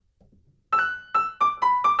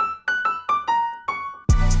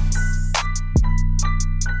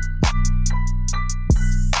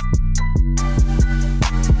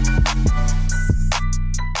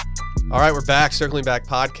All right, we're back. Circling Back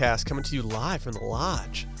podcast coming to you live from the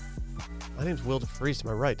lodge. My name's Will DeFries. To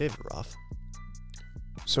my right, David Ruff.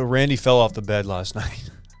 So Randy fell off the bed last night.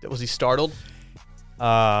 Was he startled?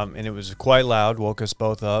 And it was quite loud. Woke us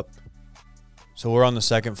both up. So we're on the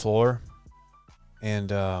second floor. And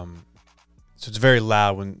so it's very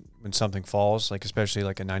loud when something falls, like especially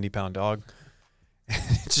like a 90-pound dog.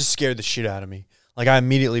 It just scared the shit out of me. Like I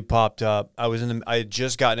immediately popped up. I had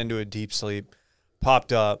just gotten into a deep sleep,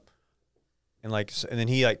 popped up, and then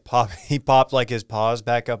he popped like his paws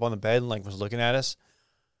back up on the bed and like was looking at us.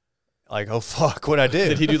 Like, oh fuck, what'd I do?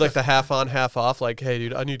 Did he do like the half on, half off? Like, hey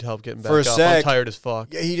dude, I need help getting back For a up. sec, I'm tired as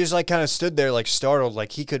fuck. Yeah, he just like kind of stood there like startled,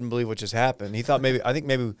 like he couldn't believe what just happened. He thought maybe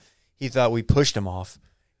he thought we pushed him off.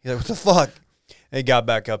 He's like, what the fuck? And he got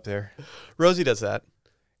back up there. Rosie does that.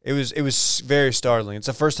 It was very startling. It's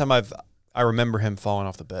the first time I remember him falling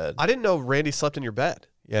off the bed. I didn't know Randy slept in your bed.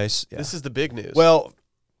 Yeah. This is the big news. Well,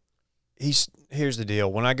 here's the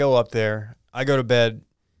deal. When I go up there, I go to bed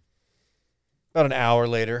about an hour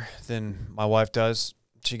later than my wife does.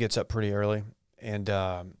 She gets up pretty early, and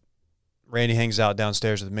Randy hangs out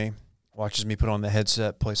downstairs with me, watches me put on the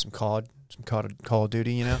headset, play some Call of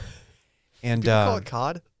Duty, you know. And did you call it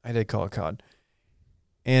COD? I did call it COD.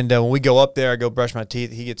 And when we go up there, I go brush my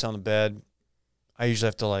teeth. He gets on the bed. I usually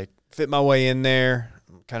have to like fit my way in there,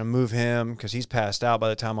 kind of move him because he's passed out by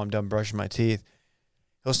the time I'm done brushing my teeth.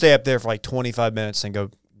 He'll stay up there for like 25 minutes and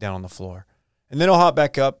go down on the floor. And then he'll hop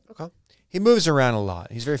back up. Okay. He moves around a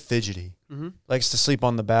lot. He's very fidgety. Mm-hmm. Likes to sleep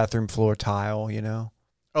on the bathroom floor tile, you know.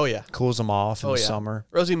 Oh, yeah. Cools him off in the summer.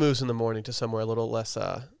 Rosie moves in the morning to somewhere a little less,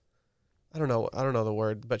 I don't know the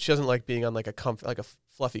word, but she doesn't like being on like a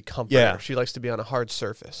fluffy comforter. Yeah. She likes to be on a hard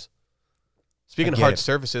surface. Speaking of hard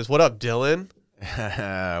surfaces, what up, Dylan?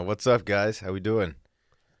 What's up, guys? How we doing?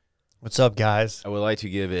 What's up, guys? I would like to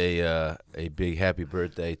give a big happy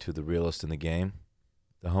birthday to the realest in the game,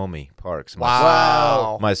 the homie Parks.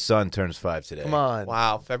 My son turns 5 today. Come on.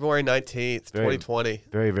 Wow, February 19th, 2020.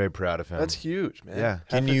 Very, very proud of him. That's huge, man. Yeah.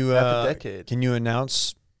 Half a decade. Can you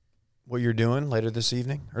announce what you're doing later this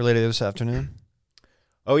evening or later this afternoon?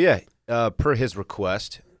 Oh, yeah. Per his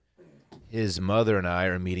request, his mother and I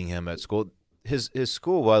are meeting him at school. His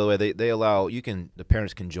school, by the way, they allow the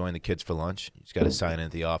parents can join the kids for lunch. You just got to sign in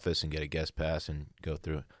at the office and get a guest pass and go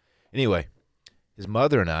through it. Anyway, his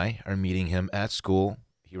mother and I are meeting him at school.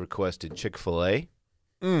 He requested Chick-fil-A.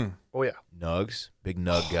 Oh, yeah. Nugs, big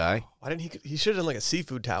nug guy. Why didn't he should have done like a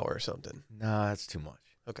seafood tower or something. Nah, that's too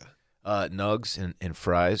much. Okay. Nugs and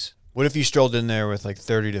fries. What if you strolled in there with like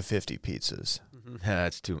 30 to 50 pizzas? Mm-hmm.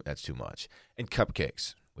 That's too much. And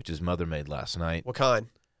cupcakes, which his mother made last night. What kind?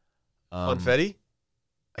 Funfetti?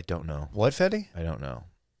 I don't know. What, Fetty? I don't know.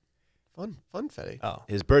 Funfetti. Oh.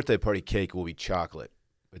 His birthday party cake will be chocolate,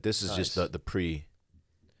 but this is Nice. just the pre.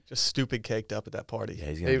 Just stupid caked up at that party. Yeah,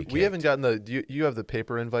 he's gonna Hey, be we caked. haven't gotten you have the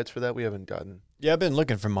paper invites for that? We haven't gotten. Yeah, I've been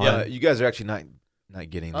looking for mine. Yeah, you guys are actually not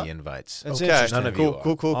getting the invites. That's Okay. interesting. None of you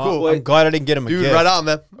Cool. are. Cool. I'm glad I didn't get him a Dude, gift. right on,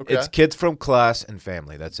 man. Okay. It's kids from class and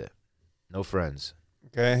family. That's it. No friends.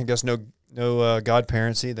 Okay, I guess no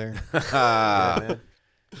godparents either. Yeah, man.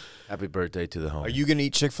 Happy birthday to the home. Are you going to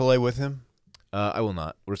eat Chick-fil-A with him? I will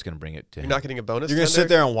not. We're just gonna bring it to You're him. not getting a bonus. You're going to tender? sit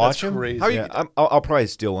there and watch That's him? crazy. How are you? Yeah, I'll probably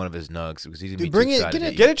steal one of his nugs because he's gonna Dude, be bring too it- excited get to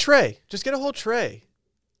it- eat. Get a tray. Just get a whole tray.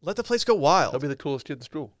 Let the place go wild. He'll be the coolest kid in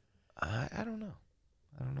school. I don't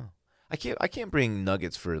know. I can't bring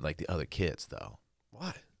nuggets for like the other kids though.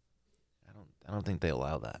 Why? I don't think they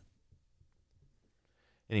allow that.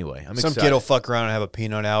 Anyway, I'm Some excited. kid will fuck around and have a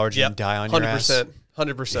peanut allergy and die on your ass.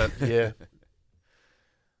 100%. Yeah.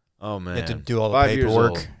 Oh man, You have to do all the 5 years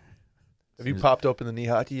paperwork. old. Have you popped open the knee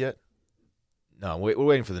hockey yet? No, we're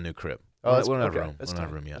waiting for the new crib. Oh, that's we don't have okay. room. That's we don't have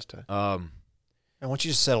tight. room yet. That's tight. I want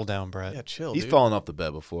you to settle down, Brett. Yeah, chill. He's dude. fallen off the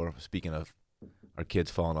bed before. Speaking of our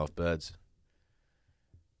kids falling off beds,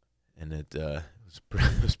 and it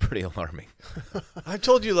was pretty alarming. I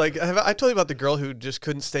told you I told you about the girl who just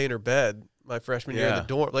couldn't stay in her bed my freshman year in the Yeah.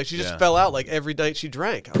 dorm. Like she just Yeah. fell out like every night she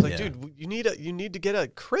drank. I was like, Yeah. dude, you need to get a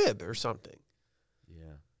crib or something.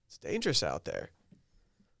 Yeah. It's dangerous out there.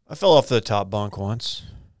 I fell off the top bunk once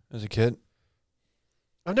as a kid.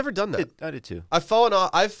 I've never done that. I did too. I've fallen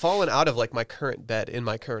out of like my current bed in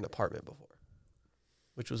my current apartment before,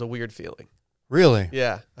 which was a weird feeling. Really?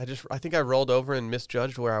 Yeah, I think I rolled over and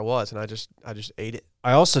misjudged where I was, and I just ate it.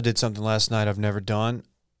 I also did something last night I've never done.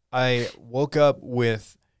 I woke up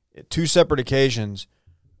with 2 separate occasions,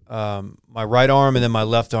 my right arm and then my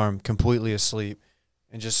left arm completely asleep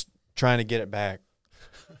and just trying to get it back.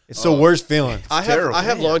 It's the worst feeling. I terrible.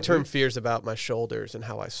 have Man, long-term fears about my shoulders and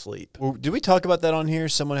how I sleep. Well, did we talk about that on here?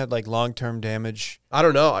 Someone had like long-term damage. I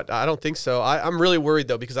don't know. I don't think so. I'm really worried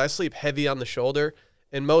though because I sleep heavy on the shoulder,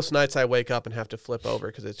 and most nights I wake up and have to flip over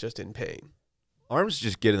because it's just in pain. Arms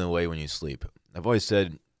just get in the way when you sleep. I've always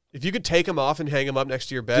said, If you could take them off and hang them up next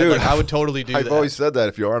to your bed, Dude, like I would totally do I've that. always said that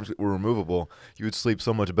if your arms were removable, you would sleep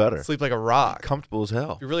so much better. Sleep like a rock. Comfortable as hell.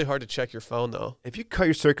 It'd be really hard to check your phone though. If you cut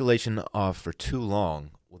your circulation off for too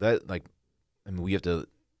long, will that we have to?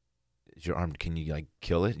 Is your arm? Can you like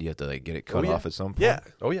kill it? You have to like get it cut yeah. off at some point. Yeah,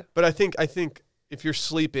 Oh yeah. but I think if you're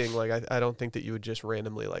sleeping, like I don't think that you would just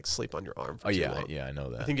randomly like sleep on your arm for Oh too yeah, long. yeah. I know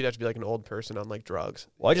that. I think you'd have to be like an old person on like drugs.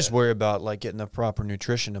 Well, I just worry about like getting the proper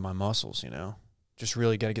nutrition to my muscles, Just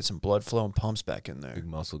really got to get some blood flow and pumps back in there. Big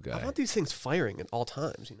muscle guy. I want these things firing at all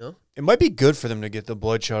times, It might be good for them to get the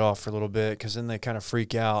blood shut off for a little bit because then they kind of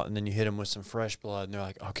freak out and then you hit them with some fresh blood and they're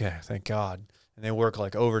like, okay, thank God. And they work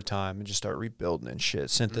like overtime and just start rebuilding and shit,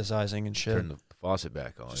 synthesizing and shit. Turn the faucet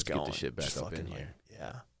back on. Just Get going. the shit back Just up in fucking, here.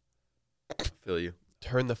 Yeah. Feel you.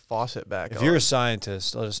 Turn the faucet back If on. you're a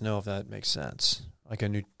scientist, let us know if that makes sense. Like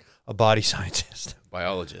a body scientist,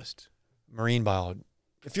 Biologist. marine biologist.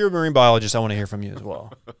 If you're a marine biologist, I want to hear from you as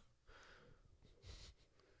well.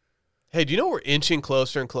 Hey, do you know we're inching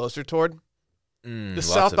closer and closer toward the Lots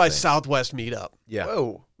South of by things. Southwest meetup? Yeah.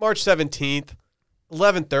 Whoa. March 17th,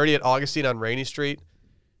 11:30 at Augustine on Rainey Street.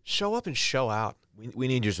 Show up and show out. We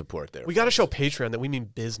need your support there. We got to folks. show Patreon that we mean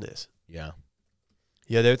business. Yeah.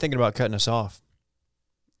 Yeah, they were thinking about cutting us off.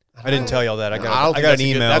 I didn't don't- tell y'all that. I don't got think an that's a good-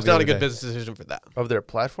 email. That's the not a other good day. business decision for them. Of their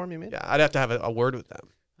platform, you mean? Yeah, I'd have to have a word with them.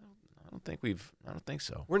 I don't think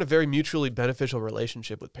so. We're in a very mutually beneficial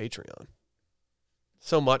relationship with Patreon.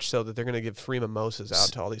 So much so that they're going to give free mimosas out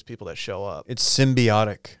to all these people that show up. It's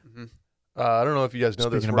symbiotic. Mm-hmm. I don't know if you guys know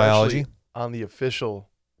this. Speaking of We're biology, actually on the official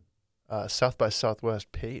South by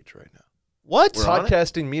Southwest page right now. what? We're on it?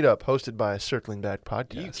 Podcasting meetup hosted by Circling Back Are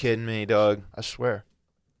Podcast. you kidding me, dog? I swear.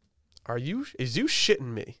 Is you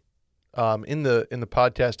shitting me? In the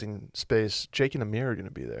podcasting space, Jake and Amir are going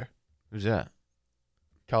to be there. Who's that?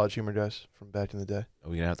 College humor guys from back in the day. Are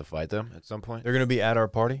we gonna have to fight them at some point? They're going to be at our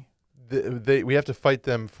party? We have to fight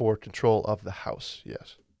them for control of the house.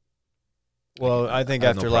 Yes. Well, I think I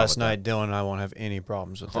have no after problem last with night, Dylan and I won't have any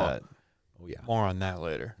problems with Huh. that. Oh yeah. More on that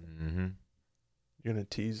later. Mm-hmm. You're going to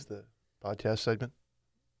tease the podcast segment.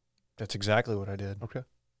 That's exactly what I did. Okay.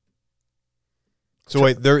 So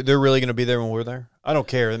wait, they're really going to be there when we're there? I don't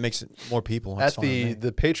care. It makes it more people. That's At fine with me.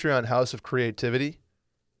 the Patreon House of Creativity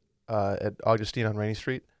at Augustine on Rainey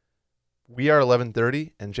Street, we are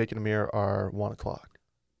 11:30 and Jake and Amir are 1 o'clock.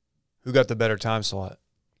 Who got the better time slot?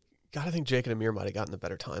 God, I think Jake and Amir might have gotten the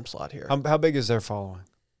better time slot here. How big is their following?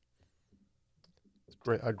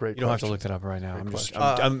 Great, a great. You don't have to question. look that up right now. Great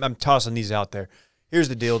I'm tossing these out there. Here's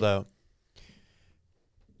the deal, though.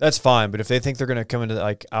 That's fine, but if they think they're going to come into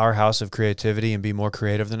like our house of creativity and be more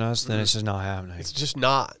creative than us, then it's just not happening. It's just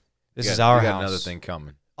not. This is our we got house. another thing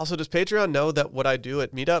coming. Also, does Patreon know that what I do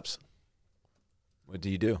at meetups, What do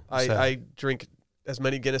you do? What's that? I drink as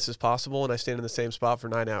many Guinness as possible and I stand in the same spot for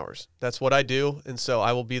 9 hours. That's what I do, and so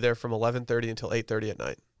I will be there from 11:30 until 8:30 at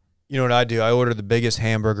night. You know what I do? I order the biggest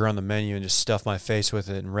hamburger on the menu and just stuff my face with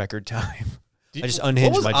it in record time. I just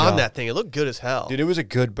unhinged what was my on jaw. that thing? It looked good as hell. Dude, it was a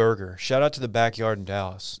good burger. Shout out to the Backyard in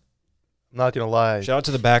Dallas. I'm not gonna lie. Shout out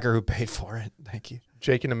to the backer who paid for it. Thank you.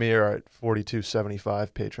 Jake and Amir are at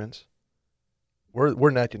 42.75 patrons. We're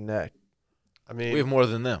neck and neck. I mean, We have more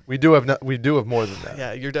than them. We do have more than that.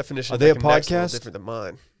 yeah, your definition Are of they a neck and neck's little podcast? different than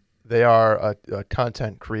mine. They are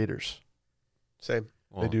content creators. Same.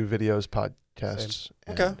 Well, They do videos, podcasts.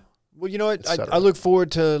 Okay. and- Well, you know what? et cetera. I look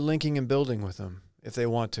forward to linking and building with them if they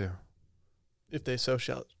want to. If they so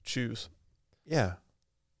shall choose. Yeah.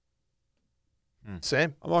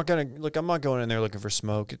 Same. I'm not going in there looking for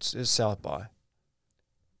smoke. It's South by.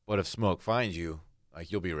 But if smoke finds you,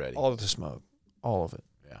 like you'll be ready. All of the smoke. All of it.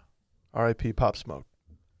 Yeah. R.I.P. Pop Smoke.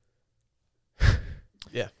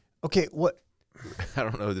 Okay, what? I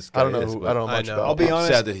don't know who this guy I don't know. is. I but don't know I much know. about. I'll be Pop.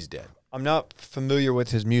 honest. Sad that he's dead. I'm not familiar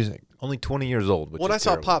with his music. Only 20 years old. Which When is I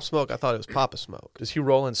saw terrible. Pop Smoke, I thought it was Papa Smoke. Does he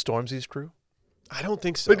roll in Stormzy's crew? I don't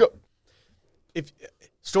think so. Big up If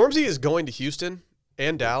Stormzy is going to Houston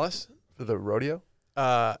and Dallas, for the rodeo.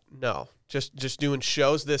 no, just doing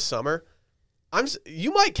shows this summer.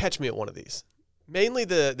 You might catch me at one of these, mainly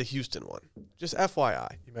the Houston one. Just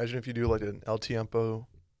FYI. Imagine if you do like an El Tiempo,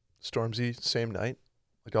 Stormzy same night,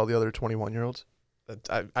 like all the other 21-year-olds.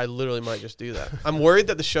 I literally might just do that. I'm worried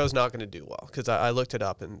that the show's not going to do well because I looked it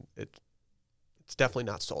up and it's definitely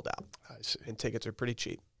not sold out I see. and tickets are pretty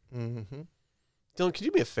cheap. Mm-hmm. Dylan, could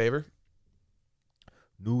you do me a favor?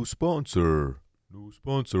 New sponsor. No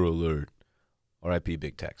sponsor alert. R.I.P.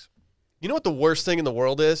 Big Tex. You know what the worst thing in the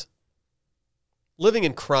world is? Living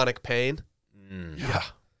in chronic pain. Yeah.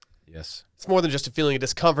 Yes. It's more than just a feeling of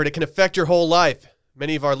discomfort. It can affect your whole life.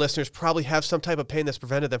 Many of our listeners probably have some type of pain that's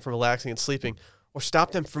prevented them from relaxing and sleeping or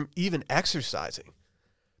stopped them from even exercising.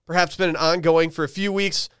 Perhaps been ongoing for a few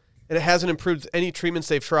weeks and it hasn't improved any treatments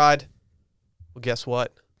they've tried. Well, guess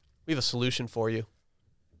what? We have a solution for you.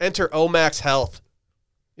 Enter Omax Health.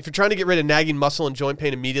 If you're trying to get rid of nagging muscle and joint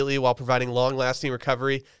pain immediately while providing long-lasting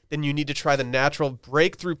recovery, then you need to try the natural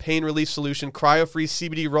breakthrough pain relief solution, Cryo-Free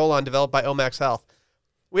CBD Roll-On, developed by Omax Health.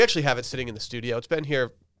 We actually have it sitting in the studio. It's been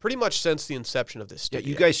here pretty much since the inception of this studio.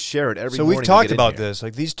 Yeah, you guys share it every So morning. we've you talked get in about here. this.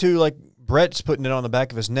 Like these two, like Brett's putting it on the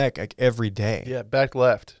back of his neck like every day. Yeah, back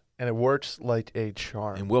left. And it works like a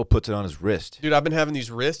charm. And Will puts it on his wrist. Dude, I've been having these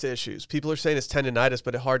wrist issues. People are saying it's tendonitis,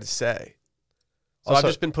 but it's hard to say. So Also- I've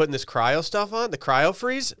just been putting this cryo stuff on, the Cryo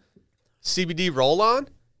Freeze, CBD roll-on.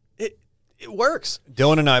 It works.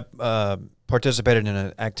 Dylan and I participated in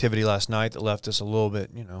an activity last night that left us a little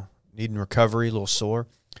bit, needing recovery, a little sore.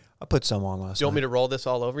 I put some on last Do you want me night. to roll this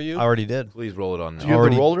all over you? I already did. Please roll it on Do now. you have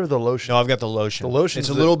already- the roller or the lotion? No, I've got the lotion. The lotion's It's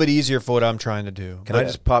a the- little bit easier for what I'm trying to do. Can I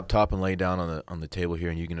just pop top and lay down on the table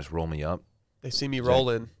here, and you can just roll me up? They see me Is that-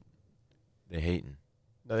 rolling. They hating.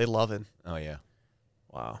 No, they loving. Oh yeah.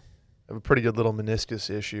 Wow. I have a pretty good little meniscus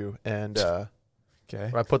issue. And Okay.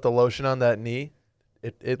 when I put the lotion on that knee,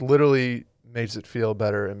 it literally makes it feel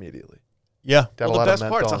better immediately. Yeah. Got Well, a lot the of best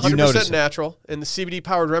part, it's menthol. You 100% notice it. natural, and the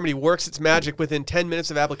CBD-powered remedy works its magic within 10 minutes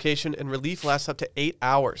of application, and relief lasts up to 8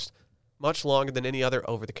 hours, much longer than any other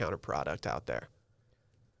over-the-counter product out there.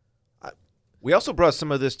 We also brought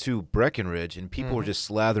some of this to Breckenridge, and people were just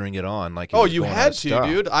slathering it on like. It Oh, was you going out had of to, style.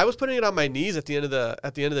 dude. I was putting it on my knees at the end of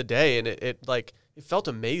the day, and it felt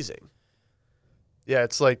amazing. Yeah,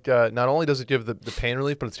 it's like not only does it give the pain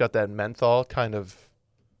relief, but it's got that menthol kind of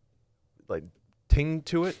like ting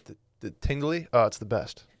to it, the tingly. Oh, it's the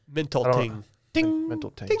best. Mental I don't- ting. Ding.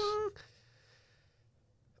 Mental tings.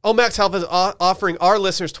 Omax Health is offering our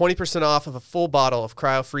listeners 20% off of a full bottle of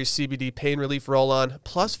cryo-free CBD pain relief roll-on,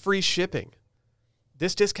 plus free shipping.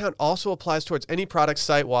 This discount also applies towards any product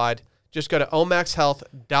site-wide. Just go to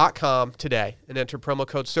omaxhealth.com today and enter promo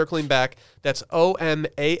code Circling Back. That's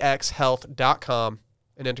omaxhealth.com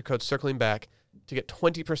and enter code Circling Back to get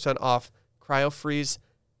 20% off cryo-freeze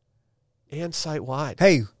and site-wide.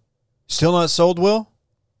 Hey, still not sold, Will?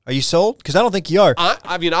 Are you sold? Because I don't think you are.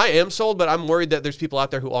 I mean, I am sold, but I'm worried that there's people out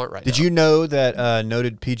there who aren't right now. Did you know that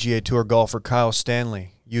noted PGA Tour golfer Kyle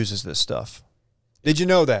Stanley uses this stuff? Did you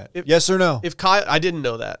know that? Yes or no? If Kyle, I didn't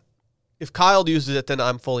know that. If Kyle uses it, then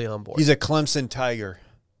I'm fully on board. He's a Clemson Tiger.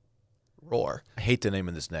 Roar. I hate the name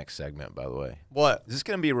of this next segment, by the way. What? Is this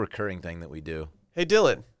going to be a recurring thing that we do? Hey,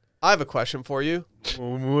 Dylan, I have a question for you.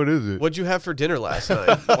 What is it? What'd you have for dinner last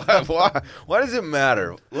night? Why does it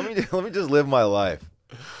matter? Let me just live my life.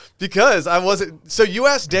 Because I wasn't. So you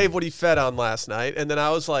asked Dave what he fed on last night, and then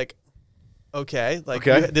I was like, okay,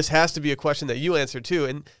 Okay. this has to be a question that you answered too.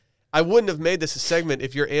 And I wouldn't have made this a segment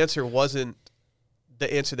if your answer wasn't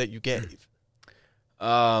the answer that you gave.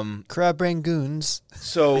 Crab Rangoons.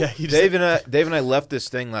 So Yeah, you just- Dave and I left this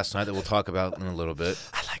thing last night that we'll talk about in a little bit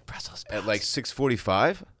I like Brussels sprouts. at like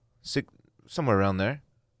 6:45, somewhere around there,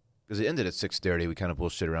 because it ended at 6:30. We kind of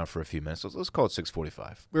bullshit around for a few minutes. So let's call it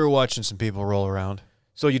 6:45. We were watching some people roll around.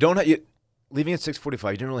 So you don't have leaving at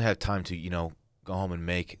 6:45. You didn't really have time to go home and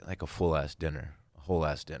make like a whole ass dinner.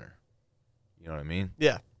 You know what I mean?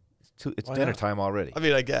 Yeah. It's Why dinner not? time already. I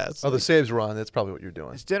mean, I guess. Oh, the saves were on. That's probably what you're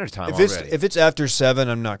doing. It's dinner time If already. it's after 7,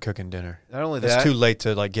 I'm not cooking dinner. Not only It's that, too late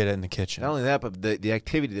to like get it in the kitchen. not only that, but the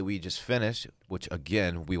activity that we just finished, which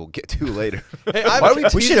again we will get to later. Hey, I Why do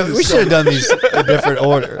We should have done these in different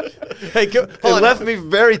order. Hey, hold It on. left me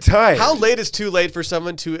very tight. How late is too late for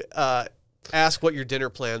someone to ask what your dinner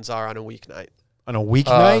plans are on a weeknight? On a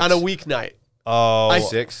weeknight? On a weeknight. Oh, I-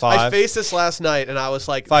 6? I 5. faced this last night, and I was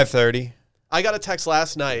like, 5:30. I got a text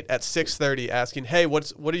last night at 6:30 asking, "Hey,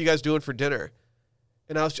 what are you guys doing for dinner?"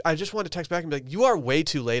 And I just wanted to text back and be like, "You are way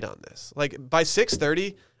too late on this. Like by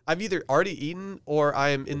 6:30, I've either already eaten or I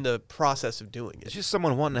am in the process of doing It's it." just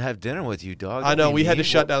someone wanting to have dinner with you, dog. I know Don't we be had to mean.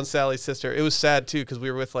 shut down Sally's sister. It was sad too because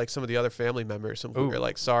we were with like some of the other family members, and we Ooh. were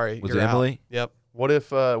like, "Sorry, Was you're it out." Emily? Yep. What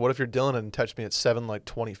if you're Dylan and text me at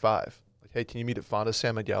 7:25? Like, hey, can you meet at Fonda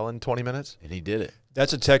San Miguel in 20 minutes? And he did it.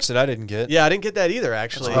 That's a text that I didn't get. Yeah, I didn't get that either.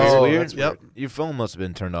 Actually. That's Oh, weird. that's Yep. Your phone must have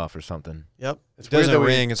been turned off or something. Yep. It's It doesn't that we-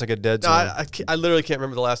 ring. It's like a dead No, zone. I literally can't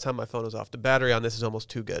remember the last time my phone was off. The battery on this is almost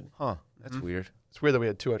too good. Huh. That's weird. It's weird that we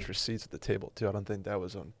had 2 extra seats at the table too. I don't think that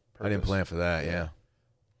was on purpose. I didn't plan for that, yeah.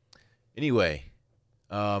 Anyway,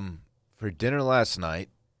 for dinner last night,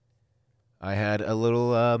 I had a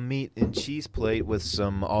little meat and cheese plate with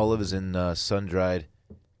some olives and sun-dried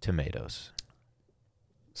tomatoes.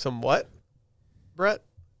 Some what, Brett?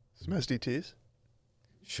 Some SDTs.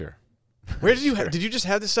 Sure. Where did you did you just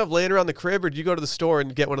have this stuff laying around the crib, or did you go to the store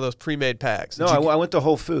and get one of those pre-made packs? No, I went to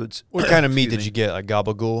Whole Foods. What kind of meat Excuse did me. you get? Like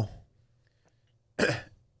gabagool?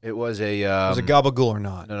 It was a Was it gabagool or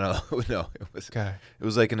not? no. Okay. It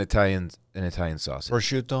was like an Italian sausage.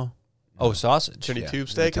 Prosciutto? Oh, sausage. Any Yeah, tube an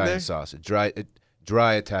steak in Italian there? sausage.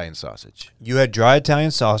 Dry Italian sausage. You had dry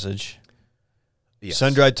Italian sausage, Yes.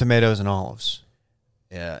 sun-dried tomatoes, and olives.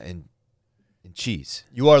 Yeah, and cheese.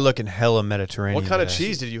 You are looking hella Mediterranean. What kind of today.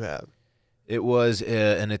 cheese did you have? It was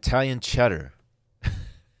an Italian cheddar.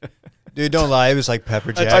 Dude, don't lie. It was like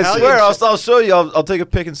pepper jack. I Italian swear, che- I'll show you. I'll take a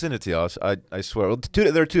pic and send it to you. I swear. Well,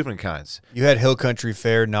 there are two different kinds. You had Hill Country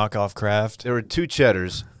Fair knockoff craft. There were two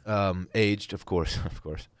cheddars, aged, of course.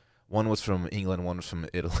 One was from England, one was from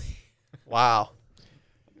Italy. Wow.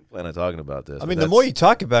 I plan on talking about this. I but mean, the that's- more you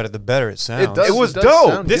talk about it, the better it sounds. It was does dope.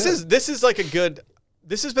 sound This good. is like a good.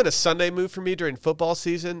 This has been a Sunday move for me during football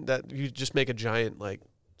season. That you just make a giant like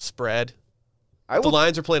spread. I The will,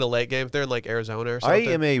 Lions are playing a late game. If they're in like Arizona or I something.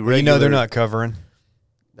 am a Well, regular. you know they're not covering.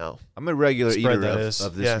 No, I'm a regular Spread eater that of, is.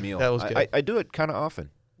 of this Yeah, meal. that was good. I do it kind of often.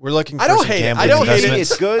 We're looking for I don't some hate it. gambling I don't hate it.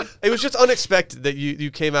 investments. It's good. it was just unexpected that you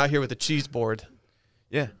came out here with a cheese board.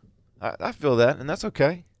 Yeah, I feel that, and that's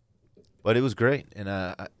okay. But it was great, and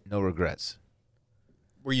no regrets.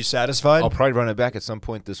 Were you satisfied? I'll probably run it back at some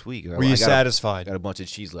point this week. Were you satisfied? Got a bunch of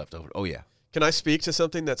cheese left over. Oh yeah. Can I speak to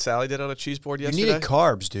something that Sally did on a cheese board You yesterday? needed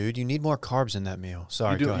carbs, dude. You need more carbs in that meal.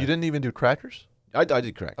 Sorry, go You ahead. didn't even do crackers? I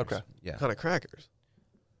did crackers. Okay. Yeah. kind of crackers.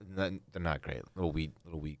 They're not great. Little wheat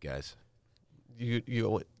guys. You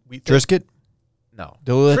wheat Triscuit? No.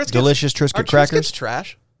 Triscuits- Delicious Are Triscuit Triscuits crackers?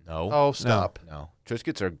 trash? No. Oh, stop. No.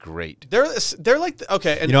 Triscuits are great. They're like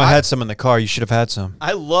okay. And You know, I had some in the car. You should have had some.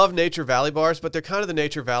 I love Nature Valley bars, but they're kind of the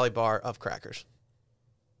Nature Valley bar of crackers.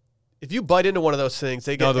 If you bite into one of those things,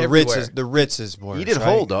 they get No, the everywhere. Ritz is worse. Eat it right?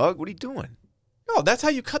 whole, dog. What are you doing? No, that's how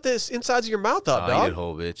you cut the insides of your mouth up, Eat dog. it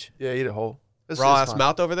whole, bitch. Yeah, eat it whole. This Raw is ass fine.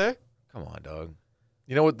 mouth over there. Come on, dog.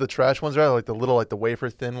 You know what the trash ones are? Like the little, like the wafer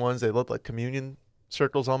thin ones. They look like communion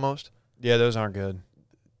circles almost. Yeah, those aren't good.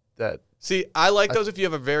 That See, I like those if you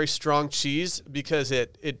have a very strong cheese because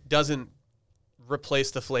it doesn't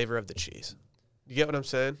replace the flavor of the cheese. You get what I'm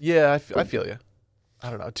saying? yeah, I feel you. I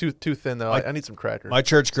don't know, too thin though. I need some crackers. My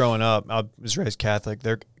church growing up, I was raised Catholic.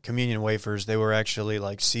 Their communion wafers, they were actually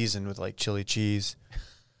like seasoned with like chili cheese,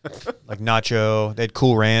 like nacho. They had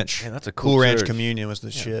Cool Ranch. Man, that's a Cool cool Ranch church. communion was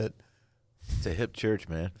the shit. It's a hip church,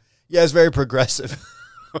 man. Yeah, it's very progressive.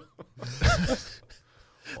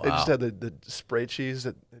 They just had the spray cheese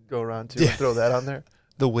that go around too. Yeah. Throw that on there.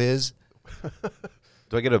 The Whiz.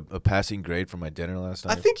 Do I get a passing grade for my dinner last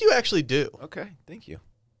night? I think you actually do. Okay, thank you.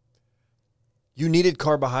 You needed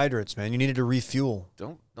carbohydrates, man. You needed to refuel.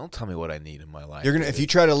 Don't tell me what I need in my life. You're gonna if David. you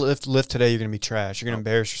try to lift today, you're gonna be trash. You're gonna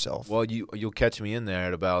embarrass yourself. Well, you'll catch me in there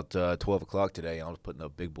at about 12 o'clock today. I was putting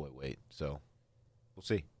up big boy weight, so we'll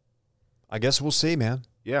see. I guess we'll see, man.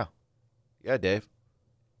 Yeah, Dave.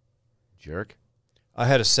 Jerk. I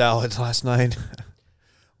had a salad last night.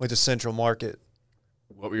 Went to Central Market.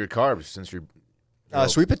 What were your carbs since you're?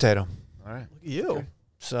 Sweet potato. All right. Look at you. Okay.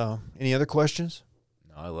 So, any other questions?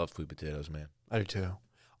 No, I love sweet potatoes, man. I do too.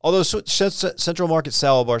 Although Central Market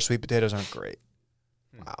salad bar sweet potatoes aren't great.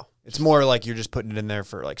 Wow. It's more like you're just putting it in there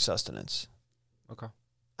for like sustenance. Okay.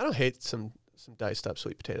 I don't hate some diced up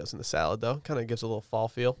sweet potatoes in the salad though. Kind of gives a little fall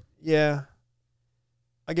feel. Yeah.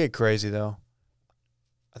 I get crazy though.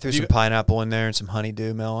 I threw You some pineapple in there and some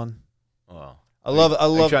honeydew melon. Oh, I love Are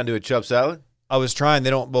you trying to do a chub salad? I was trying,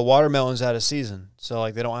 but watermelon's out of season. So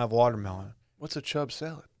like they don't have watermelon. What's a chub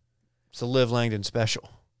salad? It's a Liv Langdon special.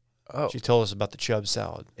 Oh, She told us about the chub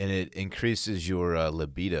salad. And it increases your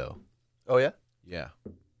libido. oh yeah. Yeah.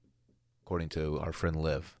 According to our friend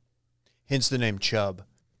Liv. Hence the name chub.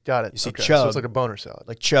 Got it. You see okay. chub. So it's like a boner salad.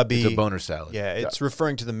 Like chubby. It's a boner salad. Yeah, it's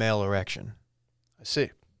referring to the male erection. I see.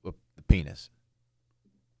 With the penis.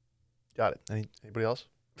 Got it. Anybody else?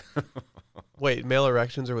 Wait, male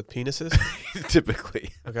erections are with penises?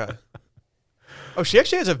 Typically. Okay. Oh, she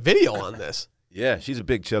actually has a video on this. Yeah, she's a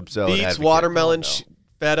big chub salad Beets, advocate. watermelon, Oh, no.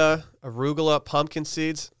 feta, arugula, pumpkin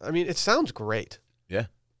seeds. I mean, it sounds great. Yeah.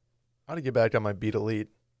 I ought to get back on my Beat Elite.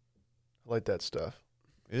 I like that stuff.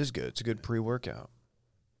 It is good. It's a good pre-workout.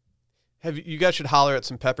 You guys should holler at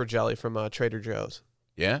some pepper jelly from Trader Joe's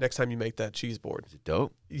Yeah? next time you make that cheese board. Is it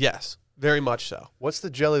dope? Yes, very much so. What's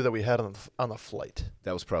the jelly that we had on the flight?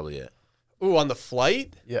 That was probably it. Ooh, on the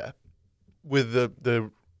flight? Yeah, with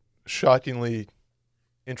the shockingly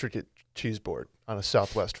intricate cheese board on a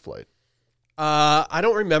Southwest flight. I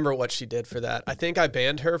don't remember what she did for that. I think I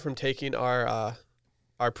banned her from taking our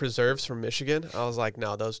preserves from Michigan. I was like,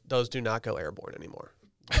 no, those do not go airborne anymore.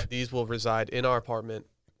 These will reside in our apartment.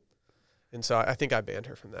 And so I think I banned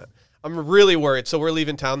her from that. I'm really worried. So we're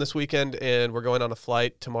leaving town this weekend, and we're going on a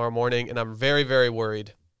flight tomorrow morning, and I'm very, very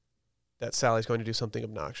worried that Sally's going to do something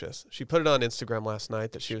obnoxious. She put it on Instagram last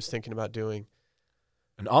night that she was thinking about doing.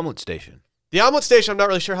 An omelet station. The omelet station, I'm not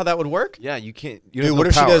really sure how that would work. Yeah, you can't. You Dude, have what no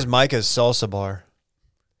if she power. does Micah's salsa bar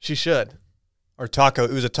She should. or taco?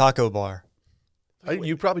 It was a taco bar.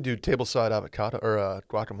 You probably do tableside avocado or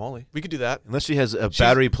guacamole. We could do that. Unless she has a She's-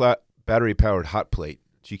 battery powered hot plate,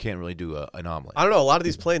 she can't really do an omelet. I don't know. A lot of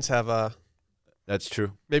these planes have That's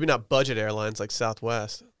true. maybe not budget airlines like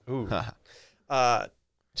Southwest. Ooh.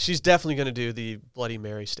 She's definitely going to do the Bloody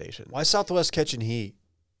Mary station. Why Southwest catching heat?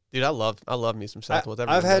 Dude, I love me some Southwest. I've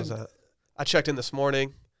Everyone had- knows that. I checked in this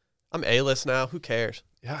morning. I'm A-list now. Who cares?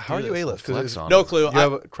 Yeah, how are Do you this. A-list? Flex on No it. clue. You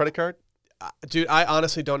have a credit card? Dude, I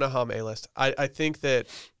honestly don't know how I'm A-list. I think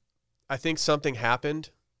something happened.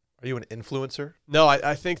 Are you an influencer? No,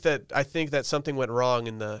 I think that something went wrong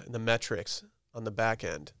in the metrics on the back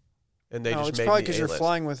end, and they No, just it's made probably me because you're A-list.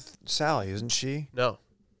 flying with Sally, isn't she? No,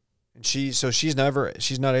 And she's not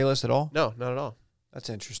A-list at all. no, not at all. That's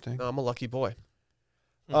interesting. No, I'm a lucky boy.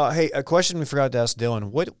 Hey, a question we forgot to ask Dylan.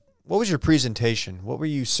 What was your presentation? What were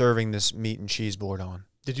you serving this meat and cheese board on?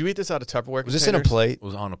 Did you eat this out of Tupperware? Was this in a containers? plate, It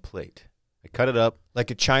was on a plate. I cut it up. like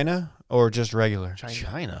a China or just regular?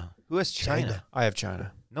 China. Who has China? I have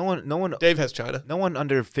China. No one. Dave has China. No one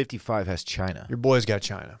under 55 has China. Your boy's got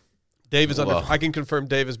China. Dave is under. Whoa. I can confirm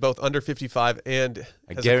Dave is both under 55 and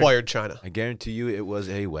I has guarantee- acquired China. I guarantee you, it was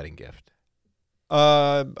a wedding gift.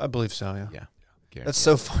 I believe so. Yeah. Yeah. That's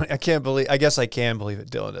so funny. I guess I can believe it.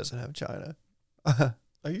 Dylan doesn't have China.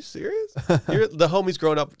 Are you serious? You're the homie's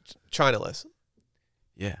growing up China-less.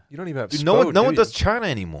 Yeah. You don't even have Dude, Spo, no one do you? does China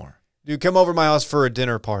anymore. Dude, come over to my house for a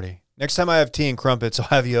dinner party. Next time I have tea and crumpets, I'll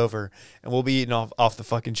have you over, and we'll be eating off the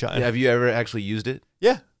fucking China. Yeah, have you ever actually used it?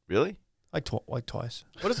 Yeah. Really? Like twice.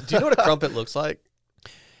 Do you know what a crumpet looks like?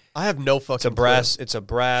 I have no fucking. It's a brass. It's a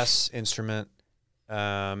brass instrument.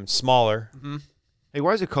 Smaller. Mm-hmm. Hey,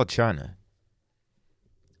 why is it called China?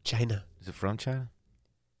 China. Is it from China?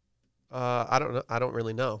 I don't know. I don't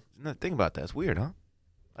really know. No, think about that. It's weird, huh?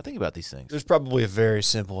 I think about these things, There's probably a very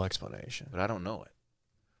simple explanation. but I don't know it.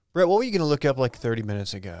 Brett, what were you going to look up like 30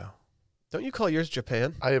 minutes ago? Don't you call yours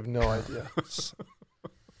Japan? I have no idea.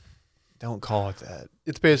 Don't call it that.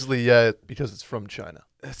 It's basically because it's from China.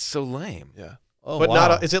 That's so lame. Yeah. Oh, But wow.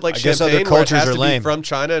 not. Is it like I guess champagne other where it cultures has are to lame. be from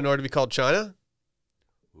China in order to be called China?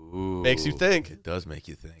 Ooh, Makes you think. It does make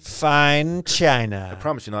you think. Fine China. I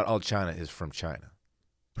promise you, not all China is from China.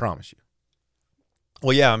 Promise you.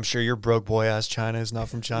 Well, yeah, I'm sure your broke boy ass China is not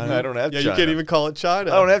from China. I don't have Yeah, China. you can't even call it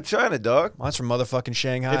China. I don't have China, dog. Mine's from motherfucking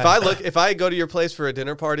Shanghai. If I go to your place for a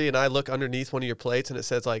dinner party and I look underneath one of your plates and it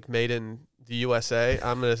says like made in the USA,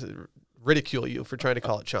 I'm gonna ridicule you for trying to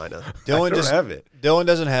call it China. Dylan I don't have it. Dylan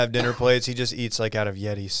doesn't have dinner plates. He just eats like out of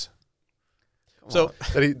Yetis. So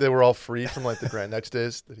They were all free from like the Grand Next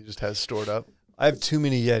days that he just has stored up. I have too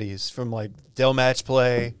many Yetis from like Del Match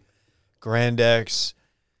Play, Grand X.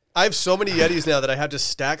 I have so many Yetis now that I have to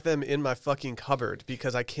stack them in my fucking cupboard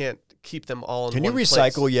because I can't keep them all in Can you one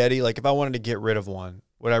recycle place. Yeti? Like if I wanted to get rid of one,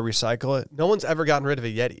 would I recycle it? No one's ever gotten rid of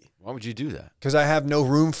a Yeti. Why would you do that? Because I have no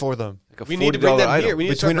room for them. Like a We need to bring $40 them item. here. We need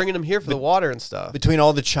to start Between- bringing them here for the water and stuff. Between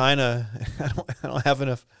all the China, I don't have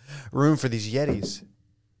enough room for these Yetis.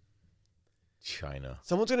 China.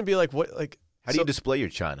 Someone's gonna be like, "What? Like, How do you display your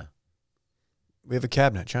China? We have a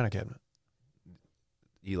cabinet, China cabinet.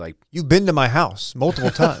 You like? You've been to my house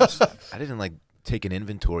multiple times. I didn't like take an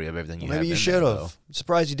inventory of everything you have. Maybe you in should there, have. I'm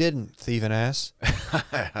surprised you didn't, thieving ass. though.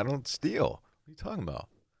 I don't steal. What are you talking about?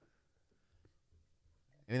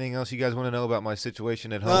 Anything else you guys want to know about my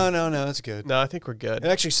situation at home? No, that's good. No, I think we're good." It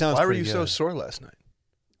actually sounds Why were pretty you so good. sore last night?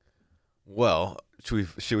 Well,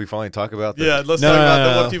 should we finally talk about that? Yeah, let's No, talk no, about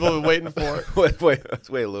no, no. what people have been waiting for. Let's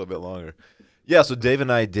wait a little bit longer. Yeah, so Dave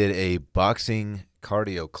and I did a boxing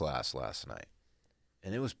cardio class last night,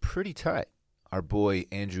 and it was pretty tight. Our boy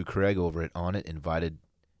Andrew Craig over at On It invited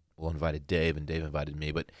Dave, and Dave invited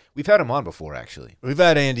me, but we've had him on before, actually. We've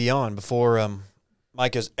had Andy on before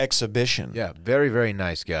Micah's exhibition. Yeah, very, very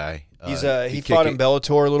nice guy. He's Could he kick fart it- in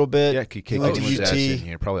Bellator a little bit. Yeah, could kick He went to anyone's ass UT. in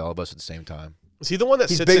here, probably all of us at the same time. Is he the one that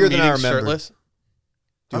He's sits bigger in than I meetings remember. shirtless?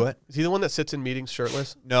 Do what? Is he the one that sits in meetings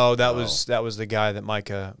shirtless? No, that No. was the guy that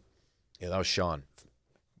Micah. Yeah, that was Sean.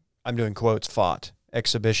 I'm doing quotes. Fought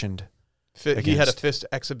exhibitioned. He had a Against. fist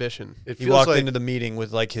exhibition. It He feels walked like into the meeting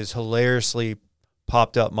with like his hilariously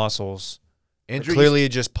popped up muscles. Andrew Clearly,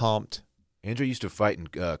 just pumped. Andrew used to fight in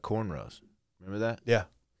cornrows. Remember that? Yeah.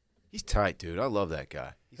 He's tight, dude. I love that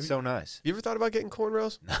guy. He's so nice. You ever thought about getting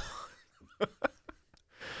cornrows?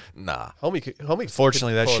 Nah. Homie.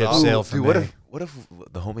 Fortunately, that pull it ship off. sailed for Dude, me. what if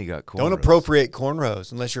the homie got cornrows? Don't appropriate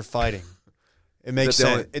cornrows unless you're fighting. It makes that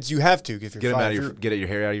the sense. It's you have to if you're Get him out fighting. of your get your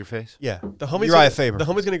hair out of your face. Yeah. The homie's Uriah gonna, Faber. The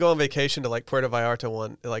homie's gonna go on vacation to like Puerto Vallarta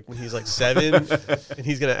when he's like 7, and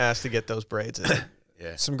he's gonna ask to get those braids in.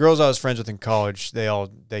 Yeah. Some girls I was friends with in college,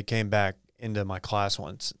 they came back into my class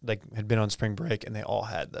once. Like had been on spring break and they all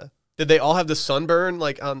had Did they all have the sunburn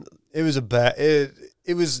like on? it was a bad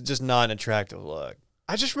it was just not an attractive look.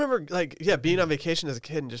 I just remember being on vacation as a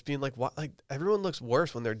kid and just being like, what? Like everyone looks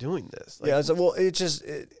worse when they're doing this. Like, Yeah, it's like, well,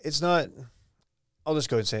 it's not. I'll just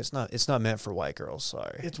go ahead and say it's not meant for white girls.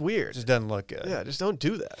 Sorry, it's it weird. just doesn't look good. Yeah, just don't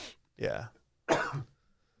do that. Yeah.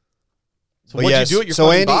 So But what'd yes, you do at your so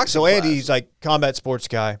fucking Andy, boxing so class? Andy's like combat sports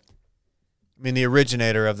guy. I mean, the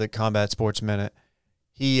originator of the Combat Sports Minute.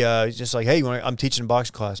 He's just like, hey, I'm teaching a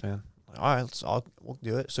boxing class, man. Like, all right, we'll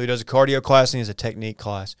do it. So he does a cardio class and he has a technique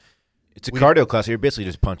class. It's a cardio class. You're basically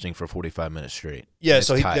just punching for 45 minutes straight. Yeah, And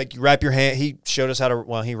so it's he tight. like you wrap your hand. He showed us how to.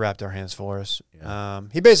 Well, he wrapped our hands for us. Yeah.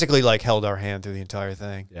 He basically like held our hand through the entire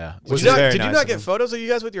thing. Yeah. Which Did you is very not, did you nice not of get him. photos of you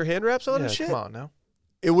guys with your hand wraps on Yeah, and shit? come on now.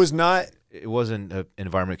 It was not. It wasn't an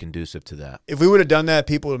environment conducive to that. If we would have done that,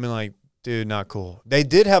 people would have been like, dude, not cool. They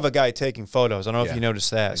did have a guy taking photos. I don't know if Yeah, you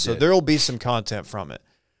noticed that. I So did. there will be some content from it.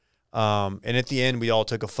 And at the end, we all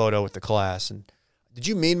took a photo with the class. And did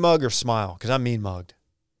you mean mug or smile? Because I mean mugged.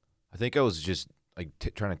 I think I was just like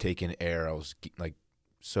trying to take in air. I was like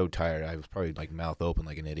so tired. I was probably like mouth open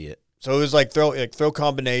like an idiot. So it was like throw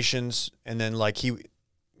combinations, and then like he,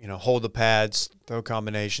 hold the pads, throw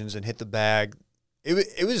combinations, and hit the bag. It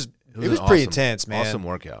was an pretty awesome- intense, man. Awesome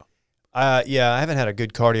workout. Yeah, I haven't had a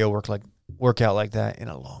good cardio workout like that in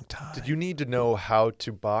a long time. Did you need to know how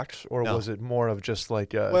to box, or No. was it more of just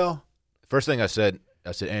like Well, First thing I said,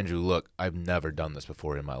 Andrew, look, I've never done this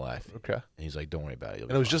before in my life. okay? And he's like, don't worry about it. You'll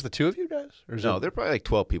be And it was fine." just the two of you guys, or is no, it, there are probably like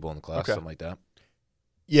 12 people in the class, Okay. something like that.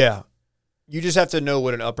 yeah, you just have to know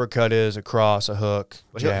what an uppercut is, a cross, a hook,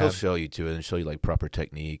 But he'll jab. show you to it and show you like proper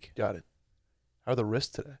technique. got it? How are the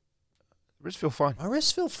wrists today? Wrists feel fine. My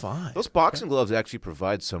wrists feel fine. Those boxing gloves actually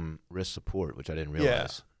provide some wrist support, which I didn't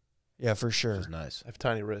realize. Yeah, for Which sure. is nice. I have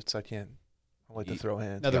tiny wrists. I can't. I like to You- throw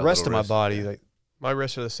hands. Now the got rest of little my wrists, body, yeah. like My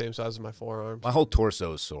wrists are the same size as my forearms. My whole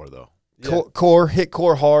torso is sore though. Yeah. hit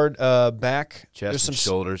core hard, back. Chest There's and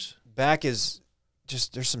some shoulders. back is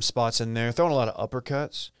just there's some spots in there. Throwing a lot of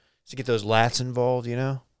uppercuts to get those lats involved.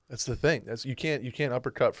 That's the thing. That's you can't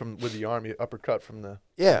uppercut from with the arm. You uppercut from the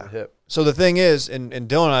Yeah. hip. So the thing is, and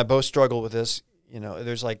Dylan and I both struggle with this.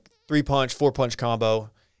 There's like 3-punch, 4-punch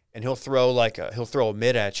combo, and he'll throw a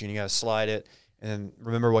mid at you, and you got to slide it, and then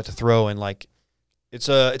remember what to throw, and like it's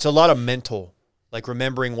a lot of mental, like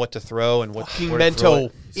remembering what to throw and what Fucking where to throw mental.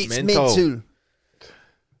 it. It's mental. mental,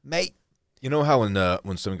 mate. You know how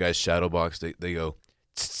when some guys shadow box, they go,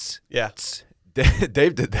 tss, Yeah. tss.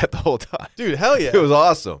 Dave did that the whole time. Dude, hell yeah. It was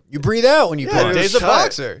awesome. You breathe out when you Yeah, punch. Dave's a tight.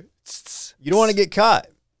 boxer. Tss, You don't want to get caught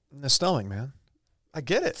in the stomach, man. I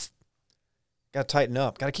get it. Got to tighten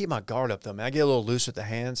up. Got to keep my guard up, though, man. I get a little loose with the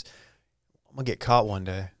hands. I'm going to get caught one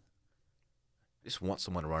day. I just want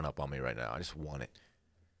someone to run up on me right now. I just want it.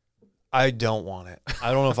 I don't want it.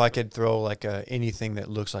 I don't know if I could throw like anything that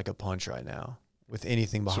looks like a punch right now with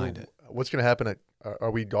anything behind So it. What's going to happen at? Are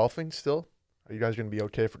we golfing still? Are you guys going to be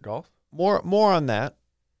okay for golf? More on that.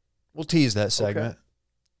 We'll tease that segment.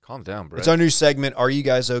 Calm down, bro. It's our new segment. Are you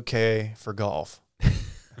guys okay for golf?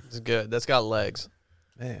 It's good. That's got legs.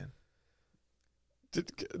 Man,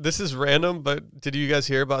 This is random, but did you guys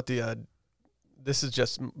hear about the this is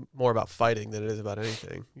just more about fighting than it is about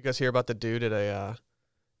anything. You guys hear about the dude at a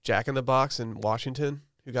Jack in the Box in Washington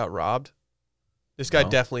who got robbed? This guy No.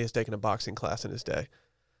 definitely has taken a boxing class in his day.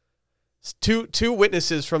 Two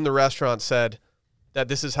witnesses from the restaurant said that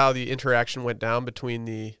this is how the interaction went down between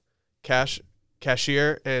the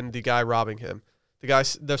cashier and the guy robbing him.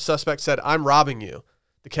 The suspect said, "I'm robbing you."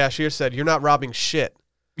 The cashier said, "You're not robbing shit."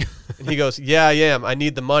 And he goes, "Yeah, I am. I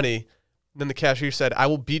need the money." And then the cashier said, "I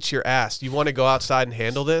will beat your ass. Do you want to go outside and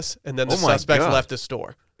handle this?" And then the Oh my suspect God. left the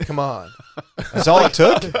store. come on. That's all it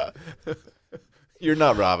took? You're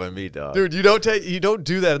not robbing me, dog. Dude, you don't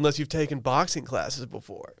do that unless you've taken boxing classes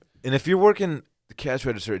before. And if you're working the cash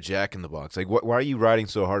register at Jack in the Box, like why are you riding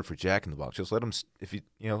so hard for Jack in the Box? Just let him. If he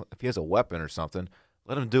has a weapon or something,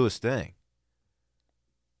 let him do his thing.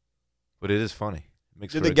 But it is funny. It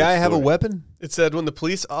makes Did for the good guy have a story. weapon? It said when the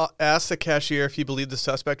police asked the cashier if he believed the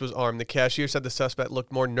suspect was armed, the cashier said the suspect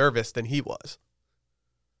looked more nervous than he was.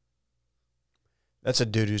 That's a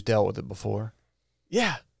dude who's dealt with it before.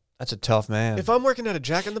 Yeah. That's a tough man. If I'm working at a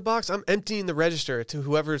Jack in the Box, I'm emptying the register to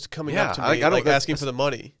whoever's coming Yeah, up to I me, don't- like that's- asking for the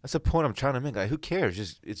money. That's the point I'm trying to make. Like, who cares?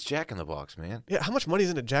 Just it's Jack in the Box, man. Yeah, how much money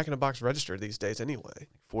is in a Jack in the Box register these days anyway?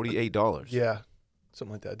 $48. Yeah,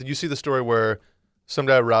 something like that. Did you see the story where some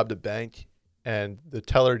guy robbed a bank and the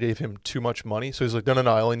teller gave him too much money? So he's like, no,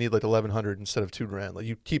 I only need like 1,100 instead of $2,000. Like,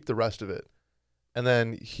 you keep the rest of it. And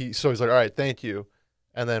then he's like, all right, thank you,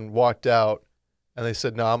 and then walked out. And they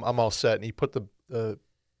said, no, I'm all set. And he put the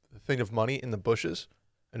thing of money in the bushes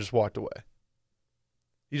and just walked away.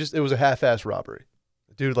 It was a half-ass robbery.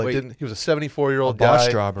 The dude Wait. he was a 74-year-old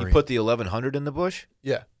botched guy. robbery. He put the 1,100 in the bush?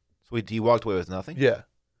 Yeah, So he walked away with nothing? yeah.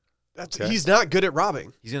 Okay. He's not good at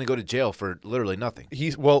robbing. He's going to go to jail for literally nothing.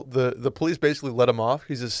 The police basically let him off.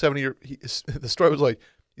 He's a 70-year. The story was like,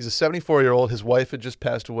 he's a 74-year-old. His wife had just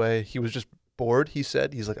passed away. He was just bored. He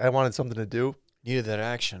said, he's like, I wanted something to do. Needed that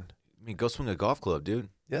action. I mean, go swing a golf club, dude.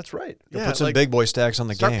 Yeah, that's right. Yeah, Put some like, big boy stacks on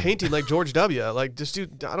the start game. painting like George W. Like, just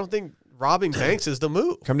dude, I don't think robbing banks is the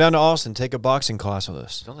move. Come down to Austin. Take a boxing class with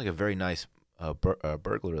us. Sounds like a very nice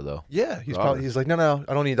burglar, though. Yeah, he's Robert. like, no,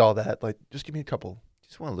 I don't need all that. Like, just give me a couple,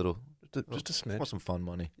 Just want a little, just a smidge. want some fun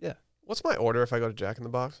money. What's my order if I go to Jack in the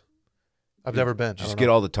Box? I've never been. I Just don't get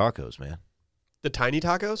know. all the tacos, man. The tiny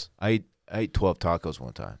tacos? I ate 12 tacos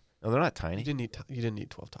one time. No, they're not You tiny. didn't need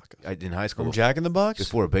 12 tacos. I did in high school. From Jack in the Box?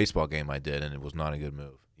 Before a baseball game I did, and it was not a good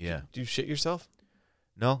move. Yeah. Do you shit yourself?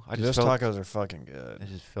 No, I Dude, just those felt, tacos are fucking good. I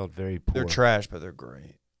just felt very poor. They're trash, but they're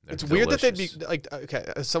great. They're It's weird that they'd be delicious. like,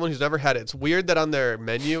 okay, as someone who's never had it, it's weird that on their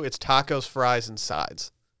menu it's tacos, fries, and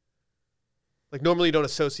sides. Like normally you don't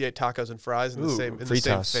associate tacos and fries in the Ooh, same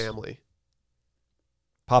fritas. family.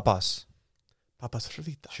 Papas. Papas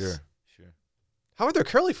fritas. Sure. How are their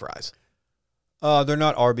curly fries? They're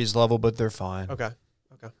not Arby's level, but they're fine. Okay.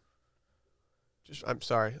 I'm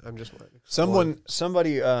sorry. I'm just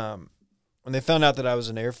Somebody, when they found out that I was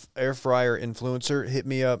an air fryer influencer, hit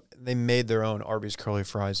me up. They made their own Arby's curly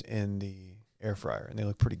fries in the air fryer, and they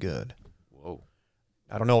look pretty good. Whoa.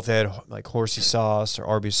 I don't know if they had like horsey sauce or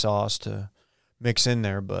Arby's sauce to mix in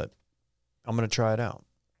there, but I'm gonna try it out.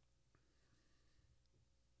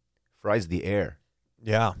 Fries the air.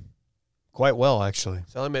 Yeah, quite well actually.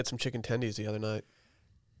 Sally made some chicken tendies the other night.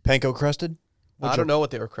 Panko crusted. I don't know what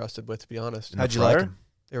they were crusted with, to be honest. In the How'd you like fryer? them?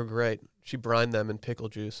 They were great. She brined them in pickle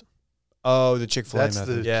juice. Oh, the Chick-fil-A That's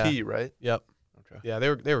method. the Yeah. key, right? Yep. Okay. Yeah, they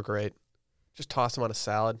were great. Just toss them on a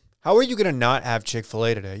salad. How are you gonna not have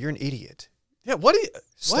Chick-fil-A today? You're an idiot. Yeah. What do you?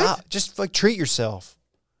 Stop. What? Just like treat yourself.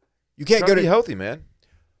 You can't Try go to to. be healthy, man.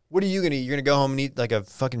 What are you gonna eat? You're gonna go home and eat like a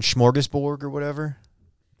fucking smorgasbord or whatever?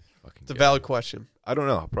 Fucking It's a guy. valid question. I don't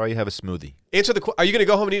know. I'll probably have a smoothie. Answer the. Are you going to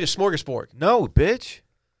go home and eat a smorgasbord? No, bitch.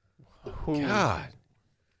 Ooh. God.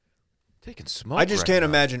 Taking smoke. I just right can't now.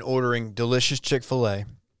 imagine ordering delicious Chick-fil-A and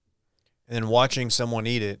then watching someone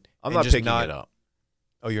eat it. I'm and not just picking it up.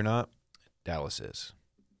 Oh, you're not? Dallas is.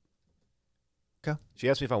 Okay. She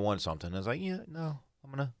asked me if I wanted something. I was like, yeah, no.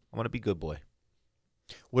 I'm gonna be good boy.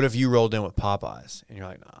 What if you rolled in with Popeyes and you're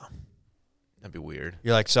like, nah. That'd be weird.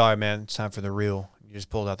 You're like, sorry, man, it's time for the real. You just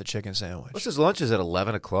pulled out the chicken sandwich. What's his lunch is at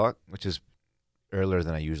 11 o'clock, which is earlier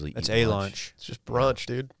than I usually That's eat a lunch. It's just brunch,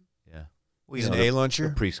 dude. Yeah. Well, He's an they're- A luncher.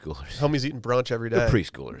 they're preschoolers. Homie's eating brunch every They're day.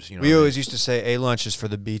 preschoolers. You know We what I always mean? used to say A lunch is for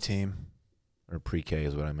the B team. Or pre-K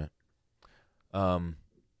is what I meant.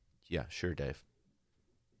 Yeah, sure, Dave.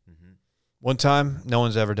 Mm-hmm. One time, no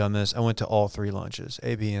one's ever done this. I went to all 3 lunches,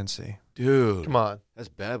 A, B, and C. Dude, Come on. that's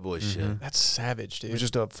bad boy Mhm. shit. That's savage, It dude. was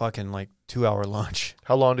just a fucking like 2-hour lunch.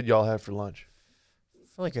 How long did y'all have for lunch?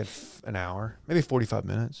 For like an hour, maybe 45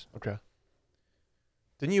 minutes. Okay.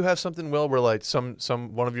 Didn't you have something, Will, where like some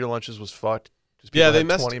one of your lunches was fucked? Just people yeah, they had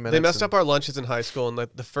messed 20 minutes they messed and- up our lunches in high school, and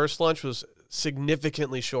like the first lunch was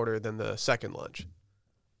significantly shorter than the second lunch.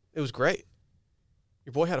 It was great.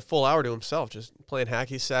 Your boy had a full hour to himself, just playing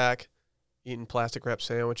hacky sack, eating plastic wrap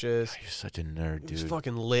sandwiches. You're such a nerd, It was dude.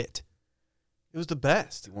 fucking lit. It was the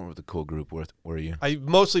best. You weren't with a cool group, were you? I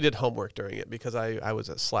mostly did homework during it because I was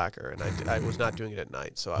a slacker and I was not doing it at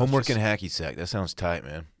night. So I was Homework just- and hacky sack. That sounds tight,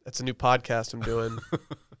 man. that's a new podcast I'm doing.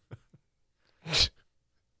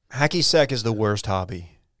 Hacky sack is the worst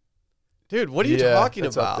hobby. Dude, what are you Yeah, talking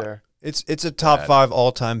that's up about? there. It's a top Bad. 5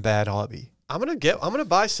 all-time bad hobby. I'm gonna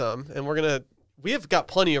buy some, and we have got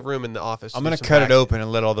plenty of room in the office. I'm do going to some cut it hacking. open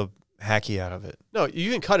and let all the hacky out of it. No,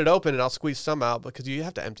 you can cut it open and I'll squeeze some out because you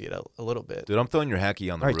have to empty it a little bit. Dude, I'm throwing your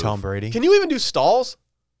hacky on the All right, roof. Tom Brady. Can you even do stalls?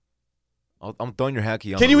 I'm throwing your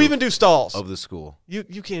hacky on Can the you roof even do stalls? of the school. You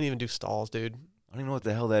can't even do stalls, dude. I don't even know what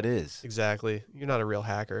the hell that is. Exactly. You're not a real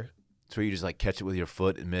hacker. It's where you just like catch it with your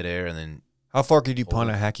foot in midair and then, How far could you punt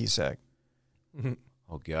a Hold hacky sack?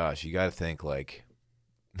 oh gosh, you got to think like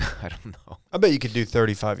I don't know. I bet you could do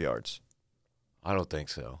 35 yards. I don't think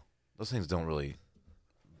so. Those things don't really.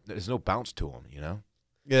 There's no bounce to them, you know.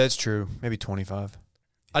 Yeah, that's true. Maybe 25.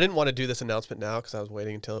 I didn't want to do this announcement now because I was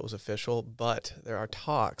waiting until it was official, but there are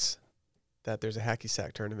talks that there's a hacky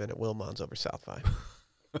sack tournament at Wilmons over South by.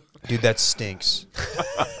 Dude, that stinks.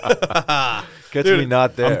 Catch Dude, me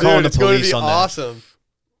not there. I'm calling Dude, the it's going to police be on that. awesome.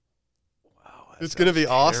 Wow, It's going to be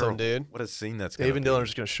awesome, terrible. dude. What a scene that's Dave going and to be. Dylan are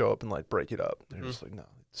just going to show up and like break it up. They're just like, no,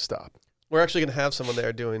 stop. We're actually going to have someone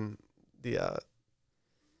there doing the,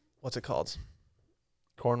 what's it called?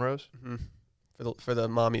 Cornrows? Mm-hmm. For the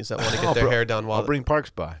mommies that want to Oh, get their bro, hair done while I'll bring Parks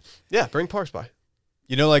by. yeah, bring Parks by.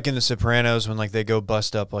 You know, like in The Sopranos, when like they go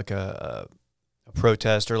bust up like a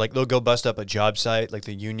protest, or like they'll go bust up a job site, like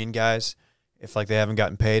the union guys, if like they haven't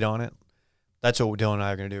gotten paid on it. That's what Dylan and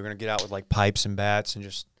I are gonna do. We're gonna get out with like pipes and bats and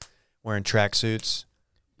just wearing tracksuits,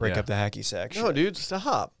 break Yeah. up the hacky sack. No, shit. dude,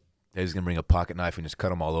 stop. Dave's going to bring a pocket knife and just cut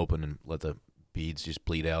them all open and let the beads just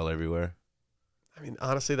bleed out everywhere. I mean,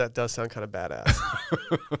 honestly, that does sound kind of badass.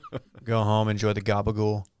 Go home, enjoy the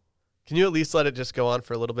gabagool. Can you at least let it just go on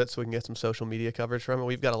for a little bit so we can get some social media coverage from it?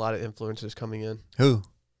 We've got a lot of influencers coming in. Who?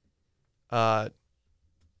 Uh,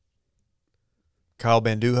 Kyle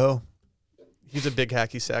Banduho. he's a big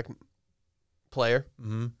hacky sack player.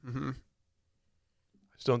 Mm-hmm. Mm-hmm.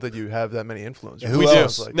 I just don't think you have that many influencers. Who we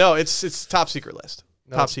else? do. Like, No, it's top secret list.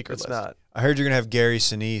 no, top secret it's list. not. I heard you're gonna have Gary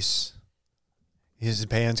Sinise. His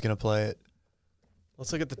band's gonna play it.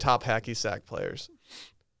 Let's look at the top hacky sack players.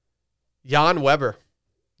 Jan Weber.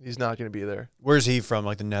 He's not going to be there. Where's he from?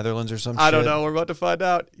 Like the Netherlands or something? I don't know. We're about to find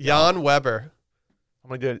out. Jan Weber. I'm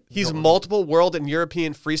going to get. He's multiple world and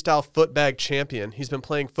European freestyle footbag champion. He's been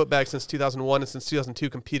playing footbag since 2001 and since 2002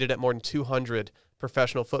 competed at more than 200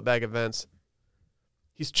 professional footbag events.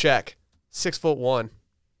 He's Czech, 6'1".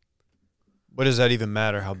 What does that even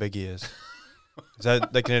matter? How big he is? Is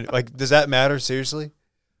that like does that matter seriously?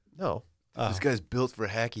 No. Oh. This guy's built for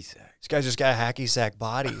hacky sack. This guy just got a hacky sack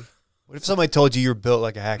body. What if somebody told you you're built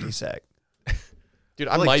like a hacky sack? Dude,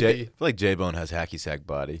 I I feel might like be. I feel like J-Bone has hacky sack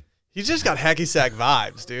body. He's just got hacky sack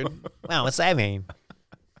vibes, dude. Wow, what's that mean?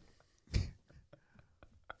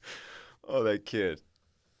 Oh, that kid.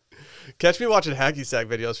 Catch me watching hacky sack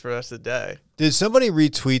videos for the rest of the day. Did somebody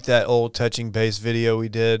retweet that old touching base video we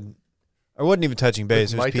did? Or it wasn't even touching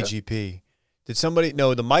base, it was Micah? PGP. Did somebody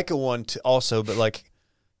no, the Micah one also, but like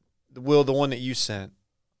the one that you sent.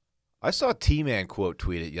 I saw T-Man quote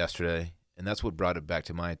tweet it yesterday, and that's what brought it back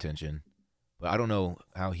to my attention. But I don't know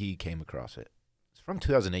how he came across it. It's from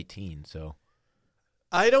 2018, so.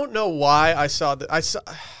 I don't know why I saw that. I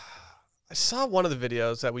saw one of the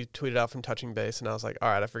videos that we tweeted out from Touching Base, and I was like, all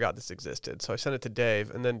right, I forgot this existed. So I sent it to Dave,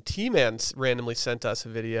 and then T-Man randomly sent us a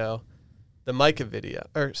video, the Micah video,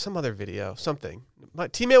 or some other video, something.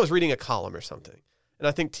 T-Man was reading a column or something, and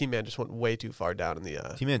I think T-Man just went way too far down in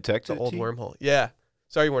the T-Man texted the old to you? wormhole. Yeah.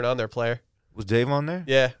 Sorry you weren't on there, player. Was Dave on there?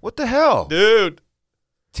 Yeah. What the hell? Dude.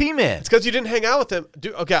 T-Man. It's because you didn't hang out with him.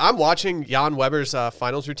 Dude, okay, I'm watching Jan Weber's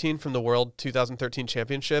finals routine from the World 2013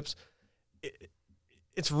 Championships.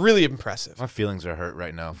 It's really impressive. My feelings are hurt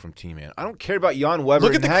right now from T-Man. I don't care about Jan Weber.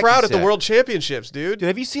 Look at and the hacky crowd at the sack. World Championships, dude. Dude,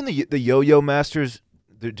 have you seen the Yo-Yo Masters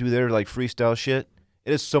do their like freestyle shit?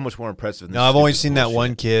 It is so much more impressive than No, this I've only stupid seen that bullshit.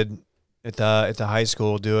 one kid at the high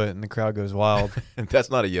school do it, and the crowd goes wild. That's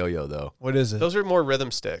not a yo-yo though. What is it? Those are more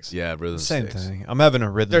rhythm sticks. Yeah, rhythm Same sticks. thing. I'm having a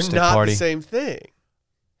rhythm They're stick not party. the same thing.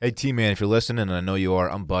 Hey T-Man, if you're listening, and I know you are,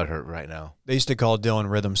 I'm butthurt right now. They used to call Dylan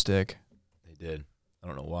rhythm stick. They did. I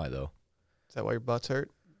don't know why though. Is that why your butt's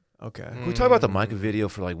hurt? Okay. Can we talk about the Micah video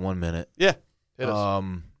for like 1 minute? Yeah. It is. Why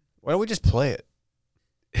don't we just play it?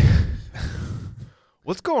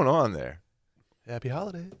 What's going on there? Happy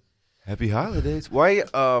holidays. Happy holidays. Why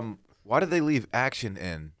did they leave action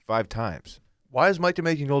in 5 times? Why is Micah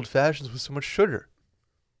making old fashions with so much sugar?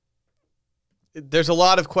 There's a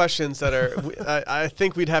lot of questions that are. I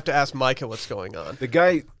think we'd have to ask Micah what's going on. The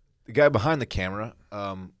guy behind the camera,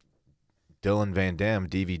 Dylan Van Dam,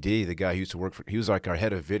 DVD, the guy who used to work for, he was like our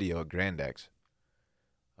head of video at Grand X.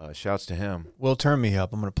 Shouts to him. Will, turn me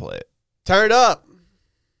up. I'm going to play it. Turn it up.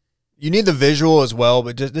 You need the visual as well,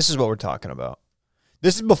 but just, this is what we're talking about.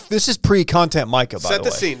 This is pre-content Micah, by Set the the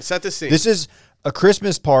way. scene. Set the scene. This is a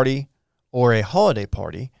Christmas party or a holiday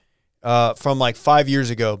party from like 5 years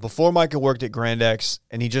ago, before Micah worked at Grand X,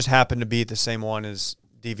 and he just happened to be at the same one as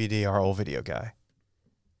DVD, our old video guy.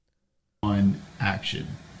 On action.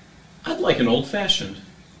 I'd like an old fashioned.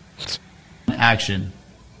 Action.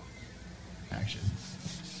 Action.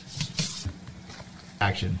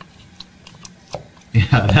 Action.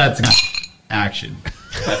 Yeah, that's action.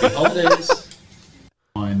 Happy holidays.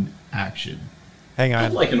 On action. Hang I'd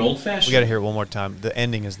on. like an old We fashioned. got to hear it one more time. The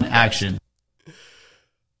ending is the Action.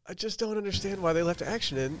 I just don't understand why they left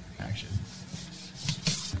action in. Action.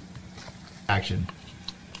 Action.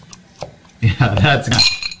 Yeah, that's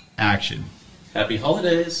action. Happy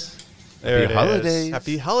holidays. There it is. Holidays.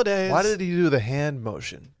 Happy holidays. Why did he do the hand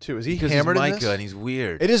motion too? Is he Because he's hammered in Micah this? and he's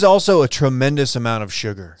weird. It is also a tremendous amount of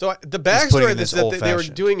sugar. So the putting backstory in is this that they were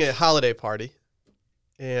old-fashioned. doing a holiday party,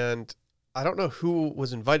 and I don't know who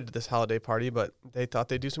was invited to this holiday party, but they thought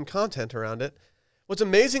they'd do some content around it. What's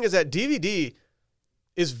amazing is that DVD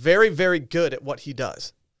is very, very good at what he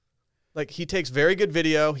does. Like, he takes very good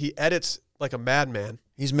video. He edits like a madman.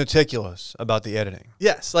 He's meticulous about the editing.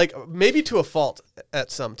 Yes, like maybe to a fault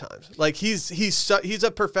at sometimes. Like he's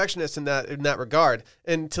a perfectionist in that regard,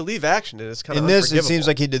 and to leave action in is kind of In this, it unforgivable. seems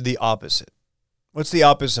like he did the opposite. What's the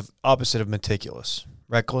opposite of meticulous?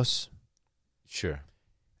 Reckless? Sure.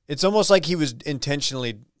 It's almost like he was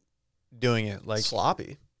intentionally doing it. Like,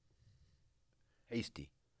 sloppy. Hasty.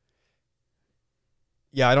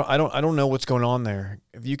 yeah, I don't know what's going on there.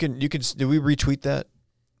 If you can, did we retweet that?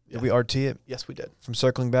 Did Yeah. we RT it Yes, we did. from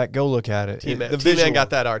Circling Back? Go look at it. T-Man, The T-Man visual got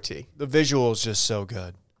that RT. The visual is just so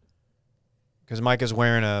good. Because Micah's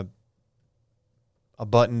wearing a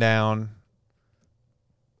button down.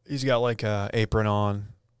 He's got like a apron on.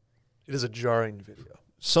 It is a jarring video.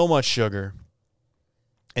 So much sugar.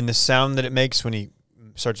 And the sound that it makes when he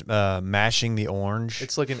starts mashing the orange.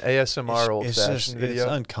 It's like an ASMR old-fashioned video.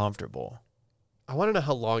 It's uncomfortable. I want to know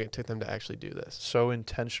how long it took them to actually do this. So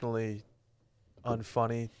intentionally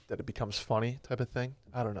unfunny that it becomes funny type of thing.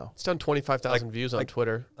 I don't know. It's done 25,000 views on like-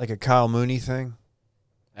 Twitter. Like a Kyle Mooney thing.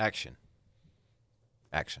 Action.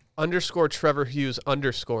 Action. _ Trevor Hughes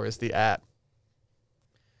 _ is the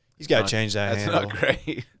 @. He's got to Not- change that That's handle. not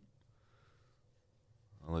great.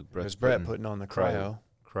 Oh, look, There's Brett's Brett putting on the cryo.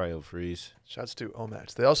 cryo freeze. Shouts to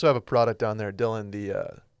Omax. They also have a product down there, Dylan,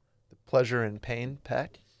 the Pleasure and Pain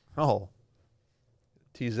pack. Oh.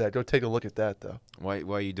 Tease that. Go take a look at that, though. Why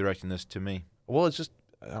are you directing this to me? Well, it's just,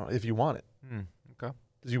 I don't know, if you want it. Okay.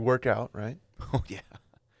 Because you work out, right? Oh yeah.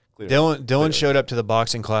 Dylan showed up to the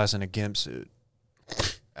boxing class in a gimp suit.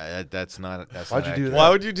 That's not. That's Why'd not you do accurate. that? Why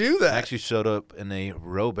would you do I that? actually showed up in a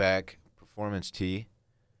Rowback performance tee.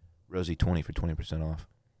 Rosie 20 for 20% off.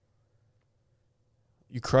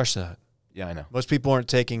 You crushed that. Yeah, I know. Most people aren't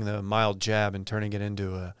taking the mild jab and turning it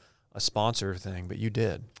into a sponsor thing, but you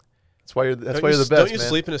did. That's why you're the best, Don't you man.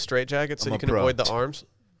 sleep in a straitjacket so I'm you a can pro. avoid the arms?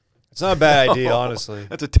 It's not a bad idea, honestly.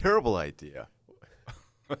 That's a terrible idea.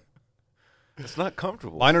 It's not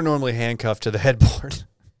comfortable. Mine are normally handcuffed to the headboard.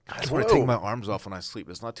 I just want to take my arms off when I sleep.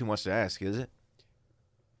 It's not too much to ask, is it?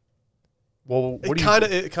 Well, what It do kind you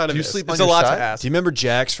of do you is. sleep It's on a your lot side? to ask. Do you remember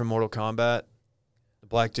Jax from Mortal Kombat? The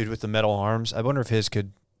black dude with the metal arms? I wonder if his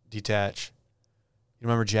could detach. You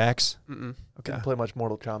remember Jax? Mm-mm. Okay. Didn't play much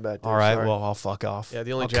Mortal Kombat. Dude, All right, sorry. well, I'll fuck off. Yeah,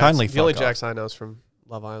 the only I'll Jax, kindly the only fuck off. Jax I know is from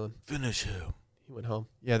Love Island. Finish him. He went home.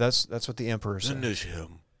 Yeah, that's what the Emperor said. Finish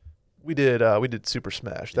him. We did Super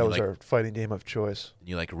Smash. That You was like- our fighting game of choice. And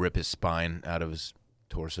you like rip his spine out of his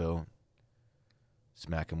torso,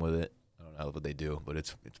 smack him with it. I don't know what they do, but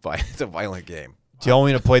it's it's a violent game. Do y'all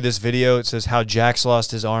want me to play this video? It says how Jax lost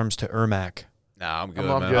his arms to Ermac. Nah, I'm good,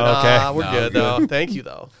 I'm man. good. Okay. Nah, we're Nah, good I'm good. though. Thank you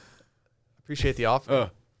though. Appreciate the offer.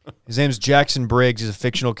 His name's Jackson Briggs. He's a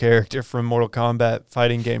fictional character from Mortal Kombat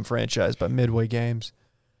fighting game franchise by Midway Games.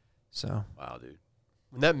 So, Wow, dude.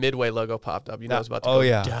 When that Midway logo popped up, you know it was about to oh go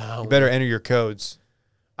yeah, down. you better enter your codes.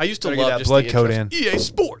 I used to better get love that just blood the code intros. EA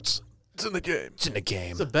Sports. It's in the game. It's in the game.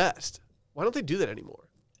 It's the best. Why don't they do that anymore?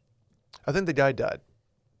 I think the guy died.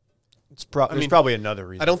 There's mean, probably another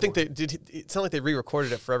reason. I don't for think it. they did. It's not like they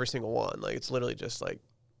re-recorded it for every single one. Like it's literally just like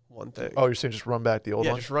one thing. Oh, you're saying just run back the old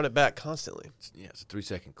yeah, one? just run it back constantly. It's a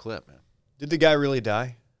 3-second clip, man. Did the guy really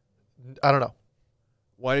die? I don't know.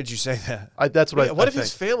 Why did you say that? That's what Yeah, I what I if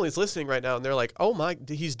his think. family's listening right now and they're like, "Oh my,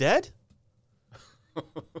 he's dead"? Can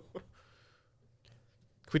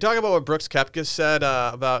we talk about what Brooks Koepka said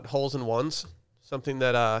about holes in ones? Something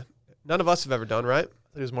that none of us have ever done, right?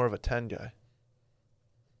 He was more of a 10 guy.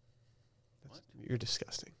 You're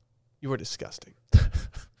disgusting. You are disgusting. I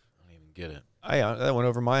don't even get it. That went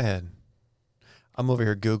over my head. I'm over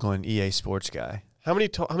here Googling EA Sports guy. How many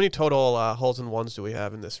total holes in ones do we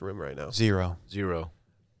have in this room right now? 0. 0.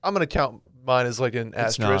 I'm going to count mine as like an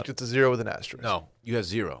asterisk. not. It's a 0 with an asterisk. No, you have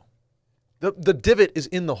 0. The divot is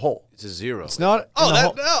in the hole. It's a 0. It's not. Oh, in the that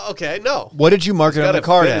hole. no, okay, no. What did you mark it It's on the gotta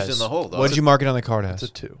card finish as? in the hole, though. What did you mark it on the card It's as?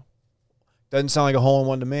 a 2. Doesn't sound like a hole in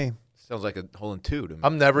one to me. Sounds like a hole in 2 to me.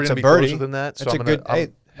 I'm never It's going a to be birdie. closer than that. So That's I'm a gonna, good. Hey,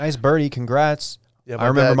 nice birdie. Congrats. yeah, I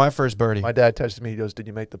remember dad, my first birdie. My dad texted me. He goes, "Did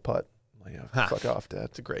you make the putt?" I'm like, yeah, Ha. fuck off, Dad.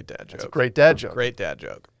 It's a great dad joke. It's a great dad joke. Great dad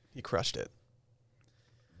joke. He crushed it.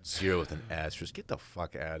 0 with an asterisk. Get the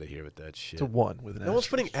fuck out of here with that shit. It's a 1 with an No one's asterisk.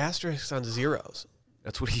 putting asterisks on zeros.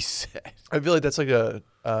 That's what he said. I feel like that's like a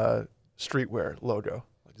streetwear logo.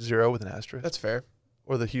 Like 0 with an asterisk. That's fair.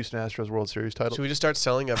 Or the Houston Astros World Series title. Should we just start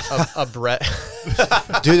selling a Brett?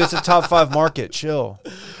 Dude, that's a top 5 market. Chill.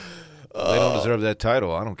 They don't deserve that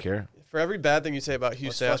title. I don't care. For every bad thing you say about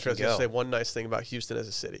Houston Let's fucking Astros, you go. say one nice thing about Houston as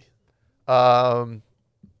a city.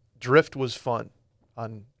 Drift was fun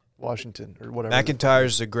on Washington or whatever.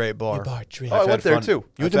 McIntyre's a great bar. Bar drink. Oh, I I've went had there fun- too.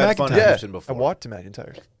 You went I've to had fun in McIntyre? Yeah, Houston I before. walked to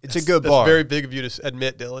McIntyre's. It's a good That's bar. very big of you to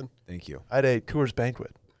admit, Dylan. Thank you. I had a Coors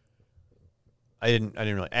Banquet. I didn't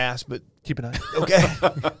really ask, but Keep an eye. okay.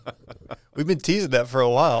 We've been teasing that for a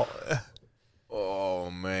while. Oh,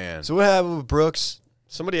 man. So what happened with Brooks?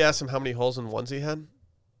 Somebody asked him how many holes in ones he had.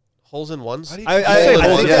 Holes in ones? I say think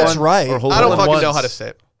hole in that's one right. or hole I in don't one? fucking ones. know how to say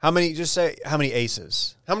it. How many? Just say how many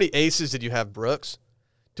aces. How many aces did you have, Brooks?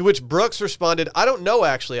 To which Brooks responded, I don't know,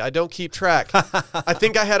 actually. I don't keep track. I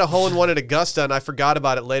think I had a hole in one at Augusta, and I forgot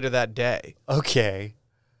about it later that day. Okay.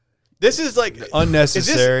 This is like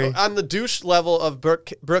Unnecessary. Is this on the douche level of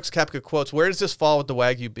Brooks Koepka quotes? Where does this fall with the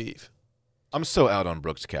Wagyu beef? I'm so out on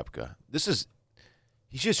Brooks Koepka. He's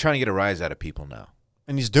just trying to get a rise out of people now.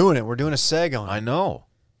 And he's doing it. We're doing a seg on it. I know.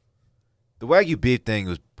 The Wagyu beef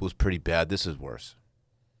thing was pretty bad. This is worse.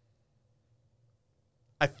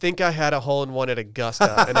 I think I had a hole in one at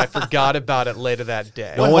Augusta, and I forgot about it later that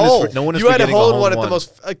day. No What one hole? is. No one is You had a forgetting hole in hole one in at the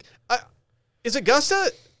most. Is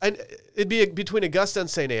Augusta? It'd be between Augusta and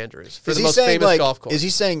St. Andrews for Is the he most saying famous like? golf course. Is he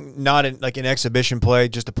saying not an exhibition play,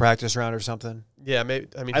 just a practice round or something? Yeah, maybe.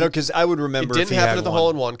 I mean, I don't because I would remember it if didn't he happen had at the one. hole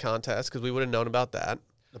in one contest because we would have known about that.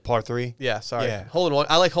 The par 3. Yeah, sorry. Yeah. Hole in one.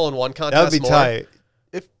 I like hole in one contest. That would be more. tight.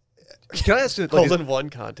 Can I ask you Hole like in one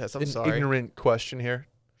contest. I'm an sorry. ignorant question here?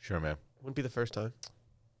 Sure, man. Wouldn't be the first time.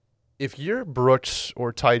 If you're Brooks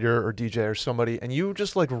or Tiger or DJ or somebody, and you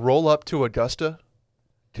just like roll up to Augusta,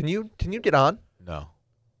 can you get on? No.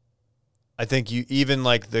 I think you even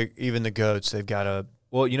the goats they've got to.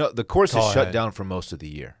 Well, the course Tall is shut head. down for most of the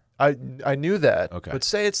year. I knew that. Okay. But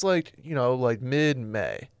say it's like like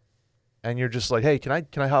mid-May, and you're just like, hey, can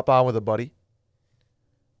I hop on with a buddy?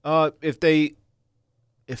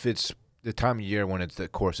 If it's the time of year when the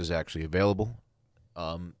course is actually available,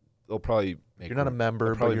 they'll probably make. You're not a room. member,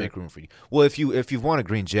 They'll but probably you're- make room for you. Well, if you've won a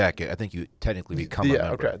green jacket, I think you technically become a Yeah,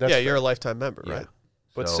 member. okay. That's Yeah, fair. you're a lifetime member, Yeah. right?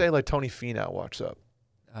 But So, say like Tony Finau walks up.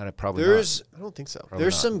 probably There's I don't think so. Probably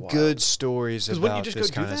there's not. some good stories 'Cause wouldn't you about just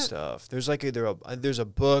this go do kind of that? stuff. There's like either there's a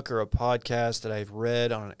book or a podcast that I've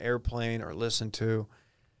read on an airplane or listened to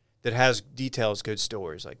that details good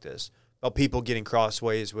stories like this about people getting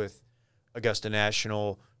crossways with Augusta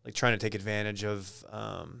National, like trying to take advantage of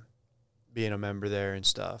being a member there and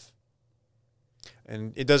stuff.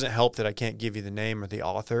 And it doesn't help that I can't give you the name or the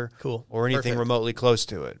author Cool. or anything Perfect. remotely close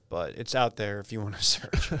to it, but it's out there if you want to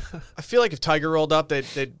search. I feel like if Tiger rolled up,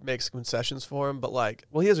 they'd make some concessions for him. But like,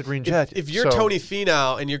 Well, he has a green jacket. if you're so- Tony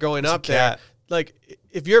Finau and you're going He's a up there, cat. like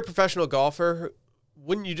if you're a professional golfer,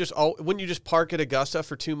 wouldn't you just park at Augusta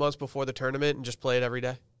for 2 months before the tournament and just play it every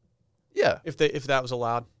day yeah, if that was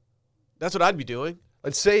allowed? That's what I'd be doing.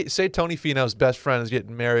 let's say Tony Finau's best friend is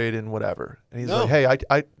getting married and whatever, and he's No. like, hey,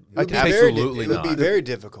 I It can take Absolutely it would be not. very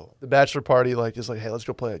difficult. the bachelor party. Like is like, hey, let's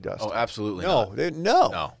go play Augusta. Oh, absolutely No, not. no.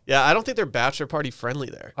 No. Yeah, I don't think they're bachelor party friendly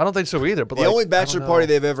there. I don't think so either. But The like, only I don't bachelor know. party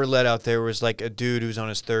they've ever let out there was like a dude who's on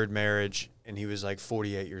his 3rd marriage, and he was like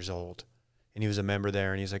 48 years old, and he was a member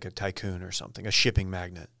there, and he's like a tycoon or something, a shipping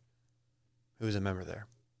magnate who was a member there.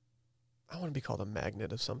 I want to be called a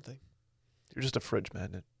magnet of something. You're just a fridge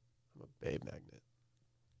magnet. I'm a babe magnet.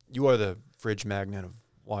 You are the fridge magnet of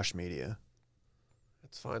Wash Media.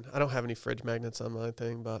 That's fine. I don't have any fridge magnets on my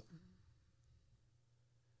thing, but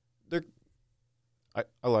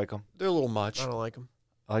I like them. They're a little much. I don't like them.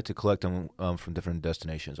 I like to collect them from different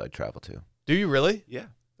destinations I travel to. Do you really? Yeah,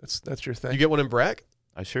 That's your thing. You get one in Breck?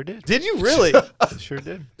 I sure did. Did you really? I sure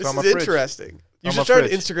did. This It's on is my fridge. interesting. You On should my start an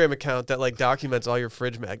fridge. Instagram account that like documents all your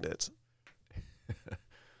fridge magnets.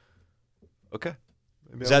 Okay.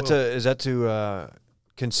 Is that to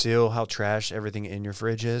conceal how trash everything in your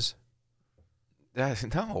fridge is?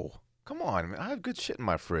 No. Come on, man. I have good shit in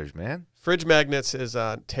my fridge, man. Fridge magnets is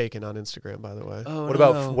taken on Instagram, by the way. Oh,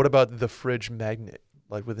 What about the fridge magnet,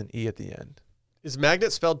 like with an E at the end? Is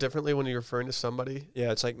magnet spelled differently when you're referring to somebody?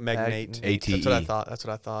 Yeah, it's like magnate, ATE. That's what I thought. That's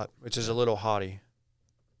what I thought. which is a little haughty.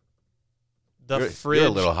 The You're fridge. a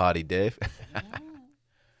little hottie, Dave.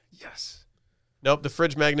 Yes. Nope. The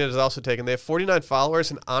fridge magnet is also taken. They have 49 followers,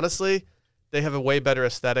 and honestly, they have a way better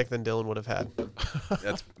aesthetic than Dylan would have had.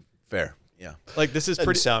 That's fair. Yeah. Like this is Doesn't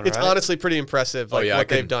pretty. sound It's right. honestly pretty impressive. Oh, Like yeah, I what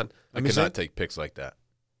they've can- done. I me could see. not take pics like that.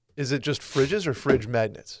 Is it just fridges or fridge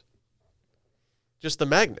magnets? Just the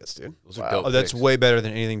magnets, dude. Those are Wow. dope Oh, that's picks. way better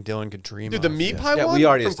than anything Dylan could dream Dude, of. the meat pie Yeah, one we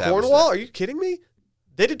already from established Cornwall? that. Are you kidding me?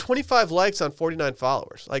 They did 25 likes on 49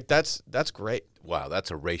 followers. Like, that's great. Wow,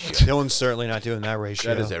 that's a ratio. Dylan's certainly not doing that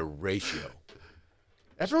ratio. That is a ratio.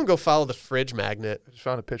 Everyone go follow the fridge magnet. I just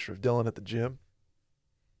found a picture of Dylan at the gym.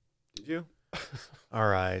 Did you? All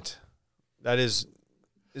right. That is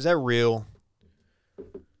that real?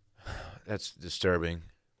 That's disturbing.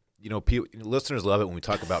 You know, listeners love it when we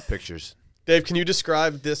talk about pictures. Dave, can you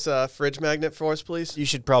describe this fridge magnet for us, please? You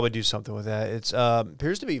should probably do something with that. It's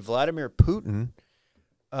appears to be Vladimir Putin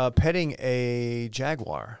petting a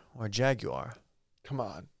jaguar or a jaguar, Come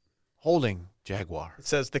on. holding. Jaguar. It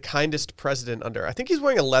says the kindest president under. I think he's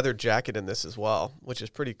wearing a leather jacket in this as well, which is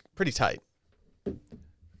pretty tight.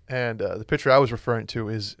 And the picture I was referring to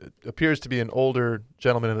appears to be an older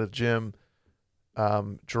gentleman at a gym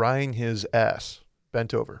drying his ass,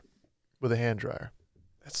 bent over, with a hand dryer.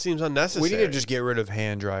 That seems unnecessary. We need to just get rid of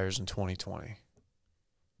hand dryers in 2020.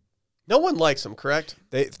 No one likes them, correct?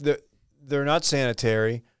 They're not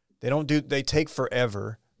sanitary. They take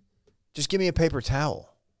forever. Just give me a paper towel.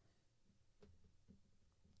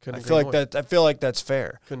 Couldn't I feel agree like that. I feel like that's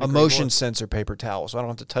fair. Couldn't A agree more. motion sensor paper towel, so I don't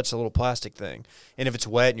have to touch the little plastic thing. And if it's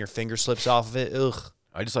wet and your finger slips off of it, ugh.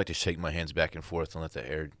 I just like to shake my hands back and forth and let the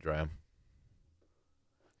air dry them.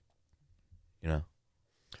 You know,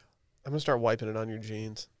 I'm gonna start wiping it on your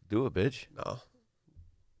jeans. do it, bitch. No,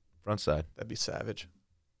 Front side. that'd be savage.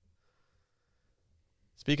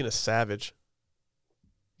 Speaking of savage,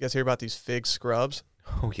 you guys hear about these fig scrubs?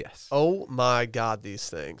 Oh yes. Oh my God, these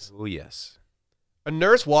things. Oh yes. A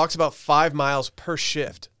nurse walks about 5 miles per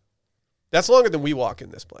shift. That's longer than we walk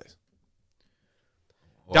in this place.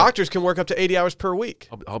 Well, Doctors can work up to 80 hours per week.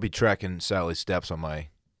 I'll be tracking Sally's steps on my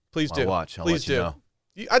Please do. watch. I'll Please let you do. know.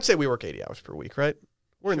 I'd say we work 80 hours per week, right?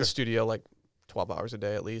 We're in the studio like 12 hours a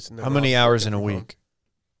day at least. And then How we're many also hours working in a from home. week?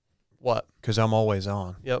 What? Because I'm always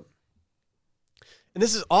on. Yep. And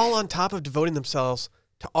this is all on top of devoting themselves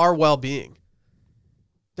to our well-being.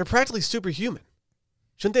 They're practically superhuman.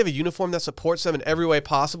 Shouldn't they have a uniform that supports them in every way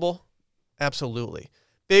possible? Absolutely.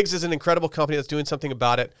 Figs is an incredible company that's doing something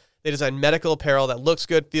about it. They design medical apparel that looks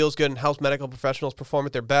good, feels good, and helps medical professionals perform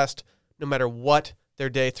at their best, no matter what their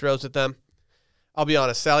day throws at them. I'll be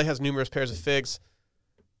honest, Sally has numerous pairs of figs.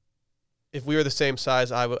 If we were the same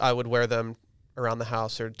size, I would wear them around the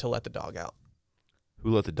house or to let the dog out.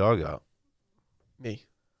 Who let the dog out? Me.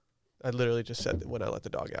 I literally just said that when I let the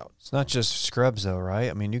dog out. It's not just scrubs though, right?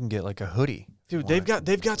 I mean, you can get like a hoodie. Dude, they've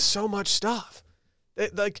got so much stuff. Do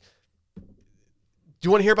you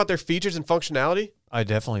want to hear about their features and functionality? I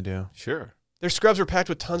definitely do. Sure. Their scrubs are packed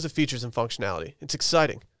with tons of features and functionality. It's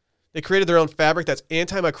exciting. They created their own fabric that's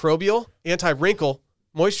antimicrobial, anti-wrinkle,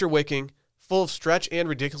 moisture-wicking, full of stretch, and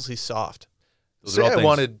ridiculously soft. Those Say are all I things,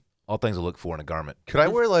 wanted. all things to look for in a garment. Could I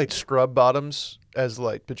wear like scrub bottoms as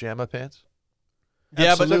like pajama pants?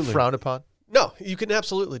 Yeah, Is that Absolutely. frowned upon? No, you can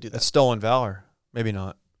absolutely do that. That's stolen valor. Maybe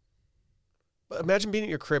not. But imagine being at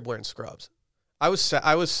your crib wearing scrubs. I was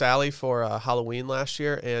Sally for Halloween last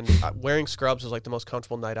year, and wearing scrubs was like the most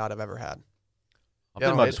comfortable night out I've ever had. I'm Yeah,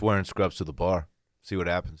 thinking about right. just wearing scrubs to the bar. See what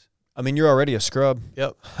happens. I mean, you're already a scrub.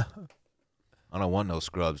 Yep. I don't want no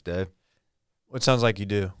scrubs, Dave. It sounds like you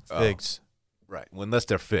do. Oh. Figs. Right. Well, unless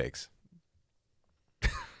they're figs.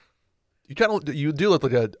 You do look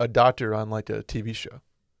like a doctor on like a TV show.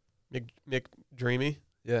 Mick Dreamy.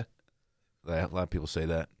 Yeah, A lot of people say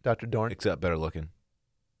that, Dr. Dorn. except better looking.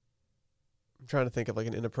 I'm trying to think of like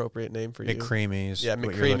an inappropriate name for you. McCreamy is Yeah, what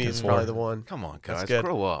you're McCreamy looking is for. probably the one. Come on, That's guys. good.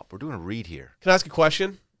 Grow up. We're doing a read here. Can I ask a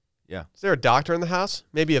question? Yeah. Is there a doctor in the house?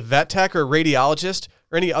 Maybe a vet tech or a radiologist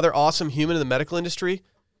or any other awesome human in the medical industry?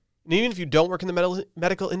 And even if you don't work in the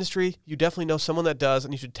medical industry, you definitely know someone that does,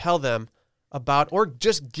 and you should tell them about or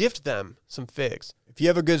just gift them some figs. If you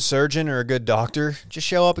have a good surgeon or a good doctor, just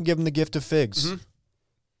show up and give them the gift of figs. Mhm.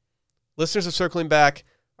 Listeners of Circling Back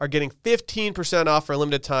are getting 15% off for a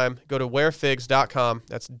limited time. Go to wearfigs.com.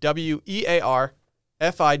 That's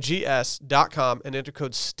WEARFIGS.com and enter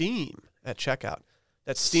code STEAM at checkout.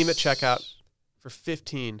 That's STEAM at checkout for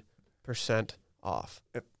 15% off.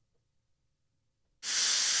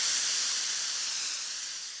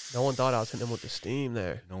 No one thought I was hitting them with the steam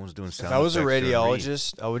there. No one's doing If sound I was a effects during read.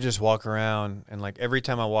 radiologist, I would just walk around and like every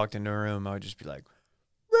time I walked into a room, I would just be like,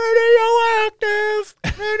 radioactive,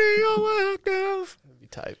 radioactive. That'd be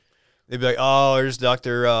tight. They'd be like, oh, there's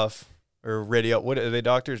Dr. Ruff. Or what are they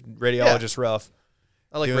doctors? Radiologist Ruff.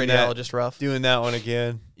 I like Doing that. radiologist rough. Doing that one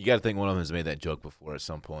again. You got to think one of them has made that joke before at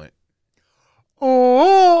some point.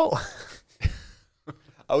 Oh.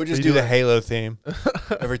 I would just You do do the that. Halo theme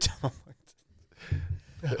every time.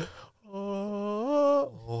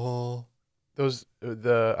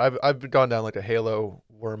 I've gone down like a Halo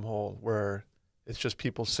wormhole where it's just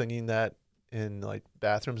people singing that in like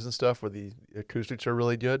bathrooms and stuff where the acoustics are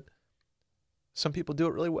really good. Some people do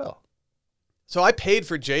it really well. So I paid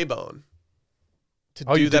for J-Bone to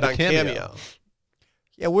Oh, do you did that the on Cameo. Cameo.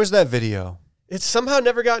 Yeah, where's that video? It's somehow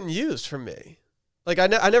never gotten used from me. Like I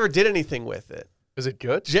never did anything with it. Is it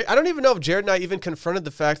good? I don't even know if Jared and I even confronted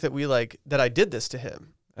the fact that that I did this to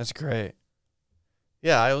him. That's great.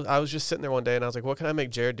 Yeah, I was just sitting there one day and I was like, what can I make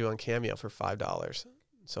Jared do on Cameo for $5?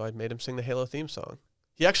 So I made him sing the Halo theme song.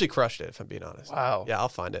 He actually crushed it, if I'm being honest. Wow. Yeah, I'll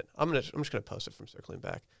find it. I'm just gonna post it from Circling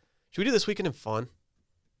Back. Should we do this weekend in fun?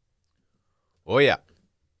 Oh yeah.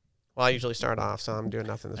 Well, I usually start off, so I'm doing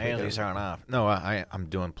nothing this weekend. off. No, I'm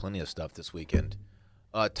doing plenty of stuff this weekend.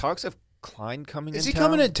 Talks of Klein coming. Is in he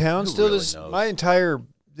town? coming to town Who still? really This knows?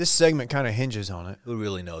 this segment kind of hinges on it. Who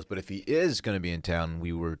really knows? But if he is going to be in town,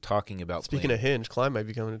 we were talking about. Speaking of Hinge, Klein might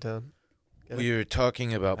be coming to town. we were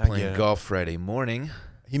talking about I playing get it. golf Friday morning.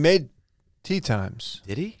 He made tea times.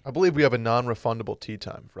 Did he? I believe we have a non-refundable tea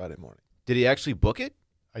time Friday morning. Did he actually book it?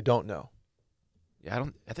 I don't know. Yeah,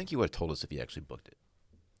 I think he would have told us if he actually booked it.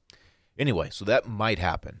 Anyway, so that might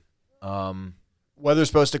happen. Weather's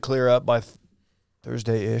supposed to clear up by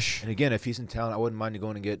Thursday-ish. And again, if he's in town, I wouldn't mind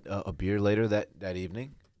going and get a beer later that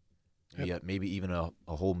evening. Yep. Yeah, maybe even a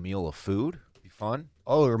whole meal of food. Be fun.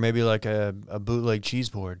 Oh, or maybe like a bootleg cheese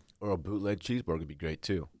board. Or a bootleg cheeseburger would be great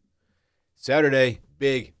too. Saturday,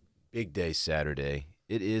 big day Saturday.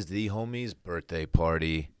 It is the homie's birthday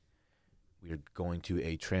party. We are going to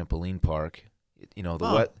a trampoline park. You know, the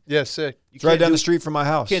Oh. wet. Yeah, sick. You It's right can't down do- the street from my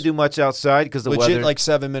house. Can't do much outside because the Legit weather. like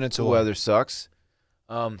 7 minutes the away. weather sucks.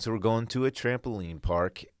 So we're going to a trampoline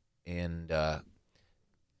park, and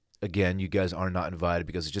again, you guys are not invited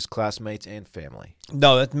because it's just classmates and family.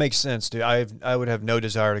 No, that makes sense, dude. I would have no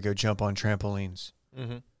desire to go jump on trampolines.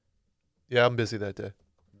 Mm-hmm. Yeah, I'm busy that day.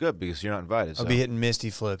 Good because you're not invited. I'll So. be hitting misty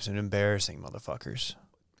flips and embarrassing motherfuckers.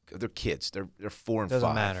 They're kids. They're 4 and Doesn't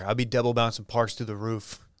 5. matter. I'll be double bouncing parks through the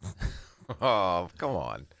roof. Oh, come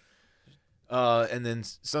on. And then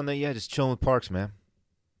Sunday, yeah, just chilling with Parks, man.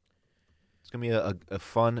 It's gonna be a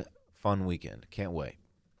fun weekend. Can't wait.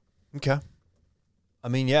 Okay. I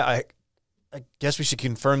mean, yeah, I guess we should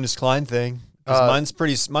confirm this Klein thing. 'Cause mine's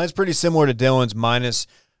pretty similar to Dylan's, minus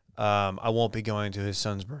I won't be going to his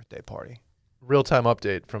son's birthday party. Real-time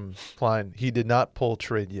update from Klein. He did not pull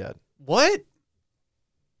trade yet. What?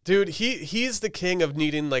 Dude, he's the king of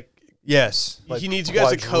needing Yes. Like he needs you guys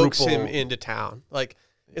to coax him quadruple- into town. Like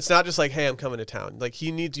it's not just like, hey, I'm coming to town. Like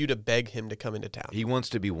he needs you to beg him to come into town. He wants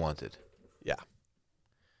to be wanted. Yeah.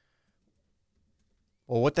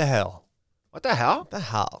 Well, what the hell? What the hell? What the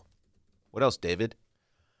hell? What else, David?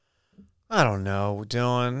 I don't know,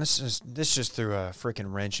 Dylan. This just threw a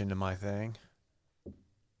freaking wrench into my thing.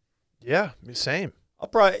 Yeah, same.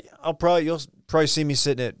 You'll probably see me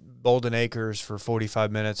sitting at Bolden Acres for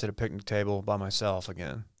 45 minutes at a picnic table by myself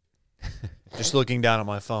again. Just looking down at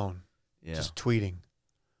my phone. Yeah. Just tweeting.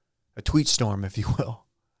 A tweet storm, if you will.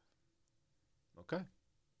 Okay.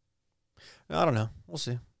 I don't know. We'll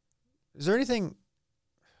see. Is there anything?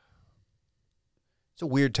 It's a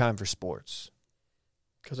weird time for sports.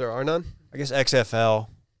 Because there are none. I guess XFL.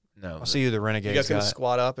 No. I'll see who the You Renegades guys gonna got.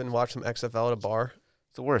 squat up and watch some XFL at a bar?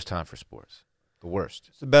 It's the worst time for sports. The worst.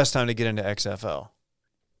 It's the best time to get into XFL.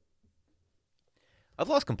 I've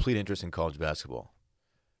lost complete interest in college basketball.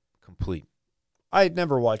 Complete. I'd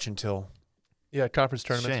never watch until Yeah, conference It's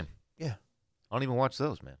a tournament. shame. Yeah. I don't even watch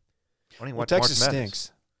those, man. I don't even watch Texas March Madness.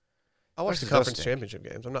 stinks. I watch Texas the does conference stink. championship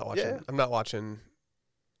games. I'm not watching. Yeah. I'm not watching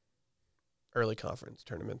early conference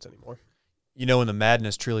tournaments anymore. You know when the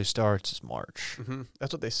madness truly starts is March.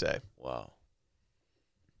 That's what they say. Wow.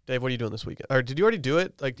 Dave, what are you doing this weekend? Or did you already do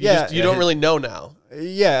it? Like, you Yeah, you don't really know now,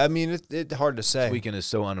 Yeah, I mean it's hard to say. This weekend is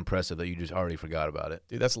so unimpressive that you just already forgot about it.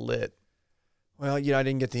 dude. That's lit. Well, I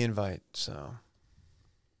didn't get the invite, so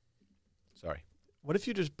Sorry. What if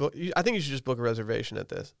you just book? I think you should just book a reservation at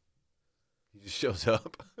this. He just shows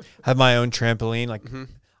up. have my own trampoline. Like Mm-hmm.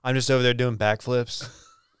 I'm just over there doing backflips,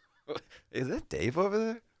 Is that Dave over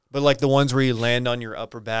there? but like the ones where you land on your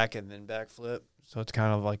upper back and then backflip. So it's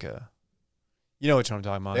kind of like a, you know what I'm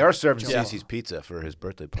talking about. They are serving Yeah. Cece's pizza for his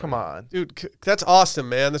birthday party. Come on. Dude, that's awesome,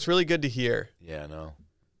 man. That's really good to hear. Yeah, I know.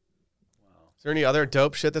 Is there any other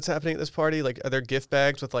dope shit that's happening at this party? Like, are there gift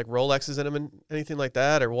bags with like Rolexes in them and anything like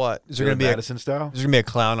that, or what? Is there gonna be Madison style? There's gonna be a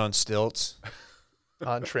clown on stilts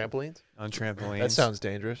On trampolines? on trampolines. That sounds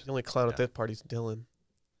dangerous. The only clown at that party's Dylan.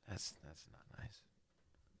 That's not nice.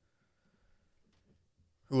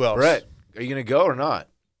 Who else? Brett, are you gonna go or not?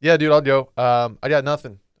 Yeah, dude, I'll go. I got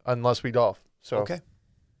nothing unless we golf. So Okay.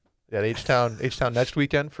 at H-Town next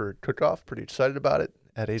weekend for cook-off. Pretty excited about it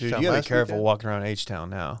at H-Town. Dude, you gotta be last careful weekend. walking around H-Town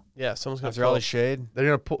now. Yeah, someone's gonna After all pull. the shade.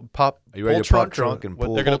 They're gonna pop. Are you ready pull to pop or trunk and what-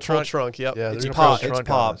 pull? They're gonna Pull pull trunk. Yep. Yeah, It's they're gonna pop. pull It's trunk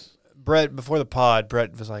on pop. us. Brett, before the pod,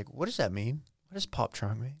 Brett was like, "What does that mean? What does pop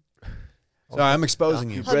trunk mean?" Sorry, I'm exposing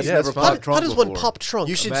you. Brett's Yeah, never it's How, popped fine. trunk how does one before. pop trunk?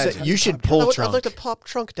 You should Imagine. you should pull I'd trunk. like to pop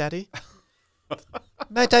trunk, Daddy.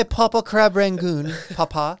 Might I pop a crab rangoon,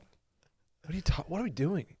 Papa? What are we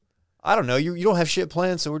doing? I don't know. You don't have shit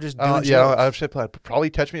planned, so we're just doing Yeah, jokes. I have shit planned. Probably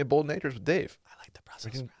catch me at Bolden Acres with Dave. I like the We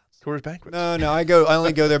Brussels can sprouts. Coors Banquet. No, I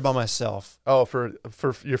only go there by myself. Oh, for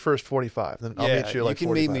your first 45. Then I'll meet you like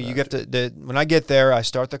can meet 45 me. You have after. to. When I get there, I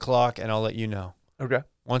start the clock, and I'll let you know. Okay.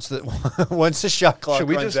 Once the once the shot clock Should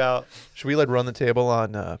we runs just- out. Should we like run the table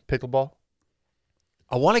on pickleball?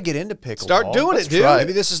 I want to get into pickleball. Start doing Let's it, dude. try it.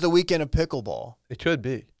 Maybe this is the weekend of pickleball. It could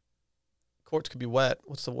be. Courts could be wet.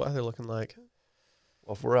 What's the weather looking like?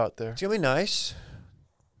 Well, if we're out there. It's gonna be nice.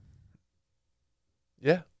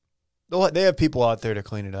 Yeah. They have people out there to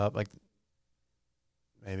clean it up. Like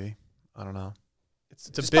maybe I don't know. It's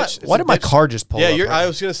a It's bitch. not- it's why a did my bitch. car just pull Yeah, up? I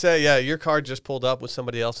was gonna say, yeah, your car just pulled up with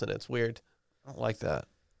somebody else in it. It's weird. I don't like that.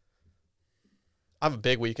 I have a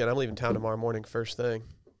big weekend. I'm leaving town tomorrow morning, first thing.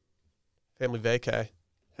 Family vacay.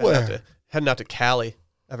 Where? Heading out to Cali.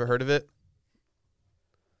 Ever heard of it?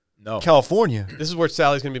 No. California. This is where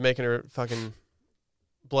Sally's gonna be making her fucking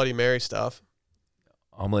Bloody Mary stuff.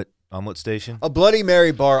 Omelet station. A Bloody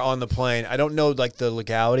Mary bar on the plane. I don't know like the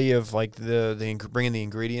legality of like the bringing the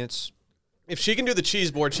ingredients. If she can do the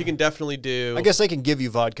cheese board, she can definitely do. I guess they can give you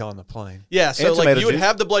vodka on the plane. Yeah, so And like tomato you would juice.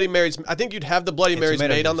 have the Bloody Marys. I think you'd have the Bloody And Marys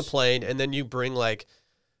tomato made on the juice. plane, and then you bring like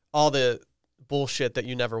all the bullshit that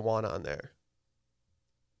you never want on there.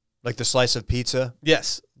 Like the slice of pizza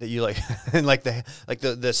Yes, that you like, and like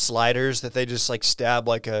the sliders that they just like stab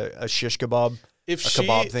like a shish kebab, if a she,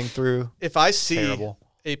 kebab thing through. if I see Terrible.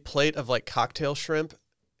 a plate of like cocktail shrimp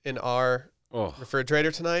in our Oh,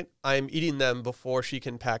 refrigerator tonight, I'm eating them before she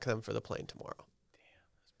can pack them for the plane tomorrow.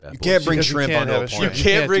 bad You boy. can't bring Because you shrimp can't onto have a a plane. You shrimp.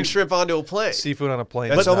 can't can't bring do- shrimp onto a plane. Seafood on a plane.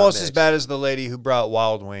 That's does not almost mix. as bad as the lady who brought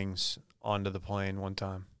Wild Wings onto the plane one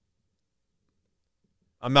time.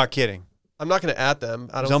 I'm not kidding. I'm not going to at them.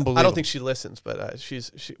 I It's don't unbelievable. think she listens, but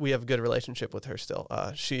we have a good relationship with her still.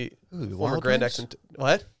 She Ooh, the former Wild Grand Wings? X.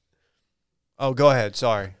 What? Oh, go ahead.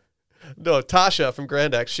 Sorry. No, Tasha from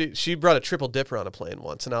Grand X. She brought a triple dipper on a plane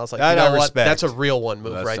once, and I was like, That you know I what? respect. That's a real one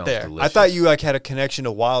move That right sounds there. delicious. I thought you like had a connection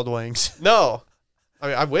to Wild Wings. No, I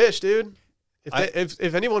mean I wish, dude. If, I-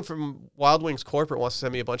 if anyone from Wild Wings corporate wants to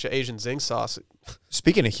send me a bunch of Asian zing sauce,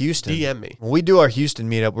 Speaking of Houston, DM me. when we do our Houston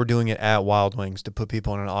meetup, we're doing it at Wild Wings to put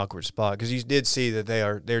people in an awkward spot because you did see that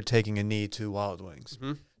they're taking a knee to Wild Wings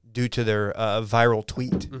Mhm. due to their viral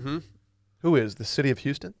tweet. Mm-hmm. Who is the city of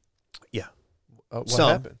Houston? Yeah. What Some.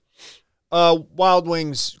 happened? Wild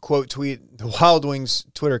Wings the Wild Wings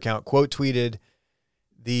Twitter account quote tweeted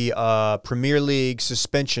the Premier League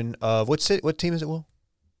suspension of what team is it? Will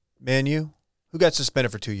Man U, who got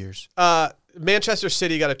suspended for 2 years. Manchester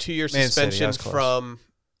City got a 2-year Man City, suspension that's close. from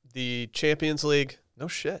the Champions League. No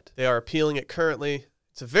shit. They are appealing it currently.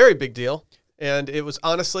 It's a very big deal. And it was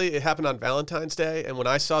honestly, it happened on Valentine's Day. And when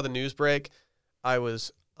I saw the news break, I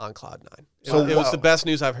was on cloud nine. It was the best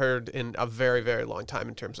news I've heard in a very, very long time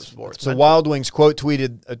in terms of sports. So Wild Wings quote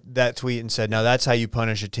tweeted that tweet and said, "Now that's how you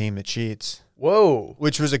punish a team that cheats," Whoa.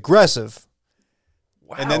 which was aggressive.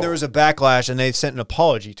 Wow. And then there was a backlash, and they sent an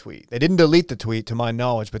apology tweet. They didn't delete the tweet, to my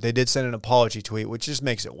knowledge, but they did send an apology tweet, which just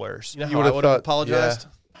makes it worse. You know You how I would've would have thought- apologized?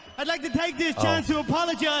 I'd like to take this chance to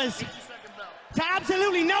apologize to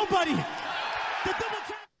absolutely nobody. The double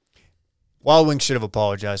champ- Wild Wings should have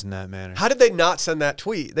apologized in that manner. How did they not send that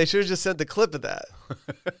tweet? They should have just sent the clip of that.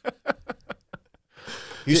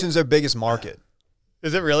 Houston's their biggest market.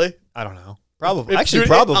 Is it really? I don't know. Probably. Dude,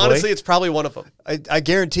 Probably. honestly, it's probably one of them. I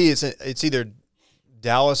guarantee it's either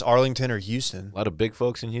Dallas, Arlington, or Houston. A lot of big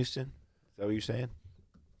folks in Houston. Is that what you're saying?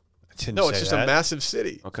 I didn't No, say it's just that. a massive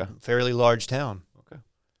city. Okay. Fairly large town. Okay.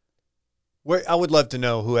 Where I would love to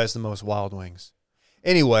know who has the most Wild Wings.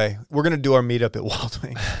 Anyway, we're gonna do our meetup at Wild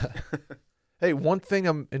Wings. Hey, one thing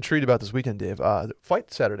I'm intrigued about this weekend, Dave.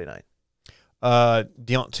 Fight Saturday night.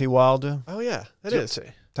 Deontay Wilder, Oh, yeah, that is.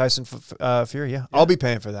 Say. Tyson Fury. Yeah, I'll be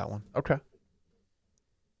paying for that one. Okay.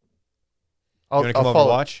 You want to come over and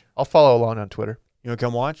watch? I'll follow along on Twitter. You want to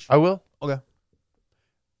come watch? I will. Okay.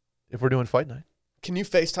 If we're doing fight night. Can you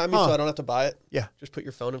FaceTime me Huh. so I don't have to buy it? Yeah. Just put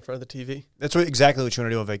your phone in front of the TV. That's exactly what you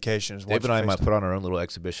want to do on vacation. Is watch Dave and I FaceTime. might put on our own little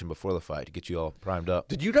exhibition before the fight to get you all primed up.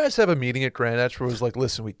 Did you guys have a meeting at Grand X where it was like,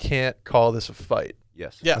 listen, we can't call this a fight?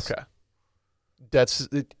 Yes. Yes. Okay. That's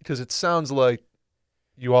it, because it sounds like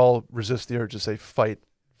you all resist the urge to say fight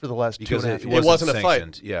for the last because 2.5 it years. wasn't a fight.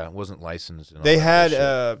 sanctioned. Yeah, it wasn't licensed. And all They that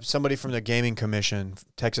had shit. somebody from the gaming commission,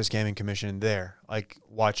 Texas Gaming Commission, there, like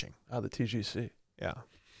watching. The TGC. Yeah,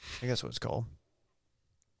 I think that's what it's called.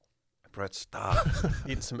 Brett, stop.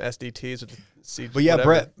 Eating some SDTs with the seed. But yeah,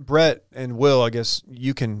 whatever. Brett and Will, I guess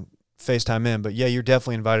you can FaceTime in. But yeah, you're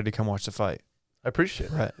definitely invited to come watch the fight. I appreciate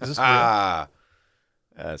it. Right. Is this real?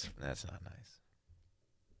 That's not nice.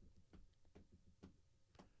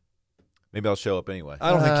 Maybe I'll show up anyway.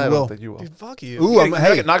 I don't think you I will. don't think you will. Dude, fuck you. Ooh, You're I'm,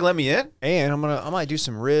 hey, not gonna let me in? and I might do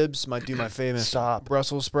some ribs. Might do my famous Stop.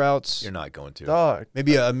 Brussels sprouts. You're not going to. Dog.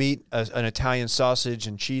 Maybe an Italian sausage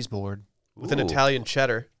and cheese board With an Ooh. Italian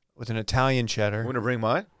cheddar. with an Italian I'm cheddar. gonna bring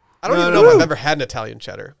mine. I don't No, even no, know if no. I've ever had an Italian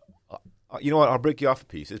cheddar. You know what? I'll break you off a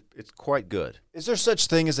piece. It's quite good. Is there such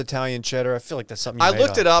thing as Italian cheddar? I feel like that's something. I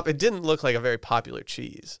looked it up. It didn't look like a very popular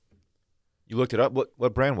cheese. You looked it up.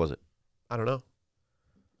 What brand was it? I don't know.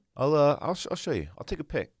 I'll show you. I'll take a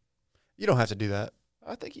pic. You don't have to do that.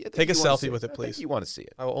 I think Take a you wanna selfie see with it, I think please. you want to see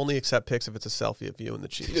it. I will only accept pics if it's a selfie of you and the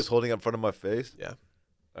You cheese. just holding up in front of my face. Yeah.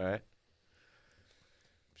 All right.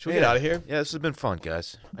 Should we get out of here? Yeah, this has been fun,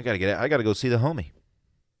 guys. I gotta go see the homie.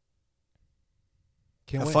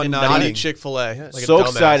 Can't Have wait. fun And not not eating. eat Chick-fil-A. Like a So dumbass.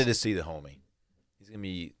 excited to see the homie. He's gonna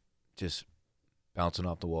be just bouncing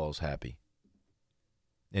off the walls, happy.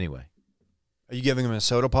 Anyway, Are you giving him a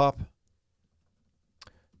soda pop?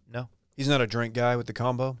 no. He's not a drink guy with the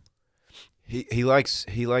combo. He likes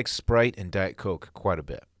Sprite and Diet Coke quite a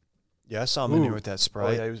bit. Yeah, I saw him in there Ooh. with that Oh,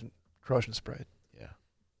 Sprite. yeah, he was crushing Sprite. Yeah.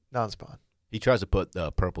 Non-spawn. He tries to put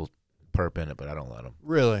purple perp in it, but I don't let him.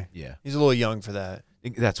 Really? Yeah. He's a little young for that.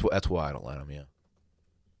 That's why I don't let him. Yeah.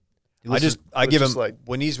 He I listens- give him just like-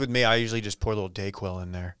 when he's with me. I usually just pour a little Dayquil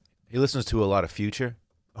in there. He listens to a lot of Future,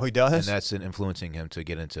 Oh, he and does. that's influencing him to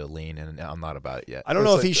get into lean. And I'm not about it yet. I don't It's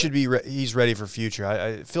know if like he should be. He's ready for Future.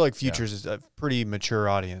 I feel like Yeah. Future's is a pretty mature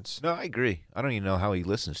audience. No, I agree. I don't even know how he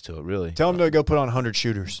listens to it. Really. Tell him to go put on 100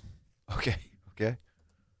 shooters. Okay. Okay.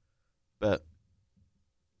 But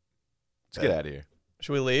let's get out of here.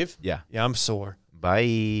 Should we leave? Yeah. Yeah, I'm sore.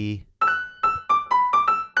 Bye.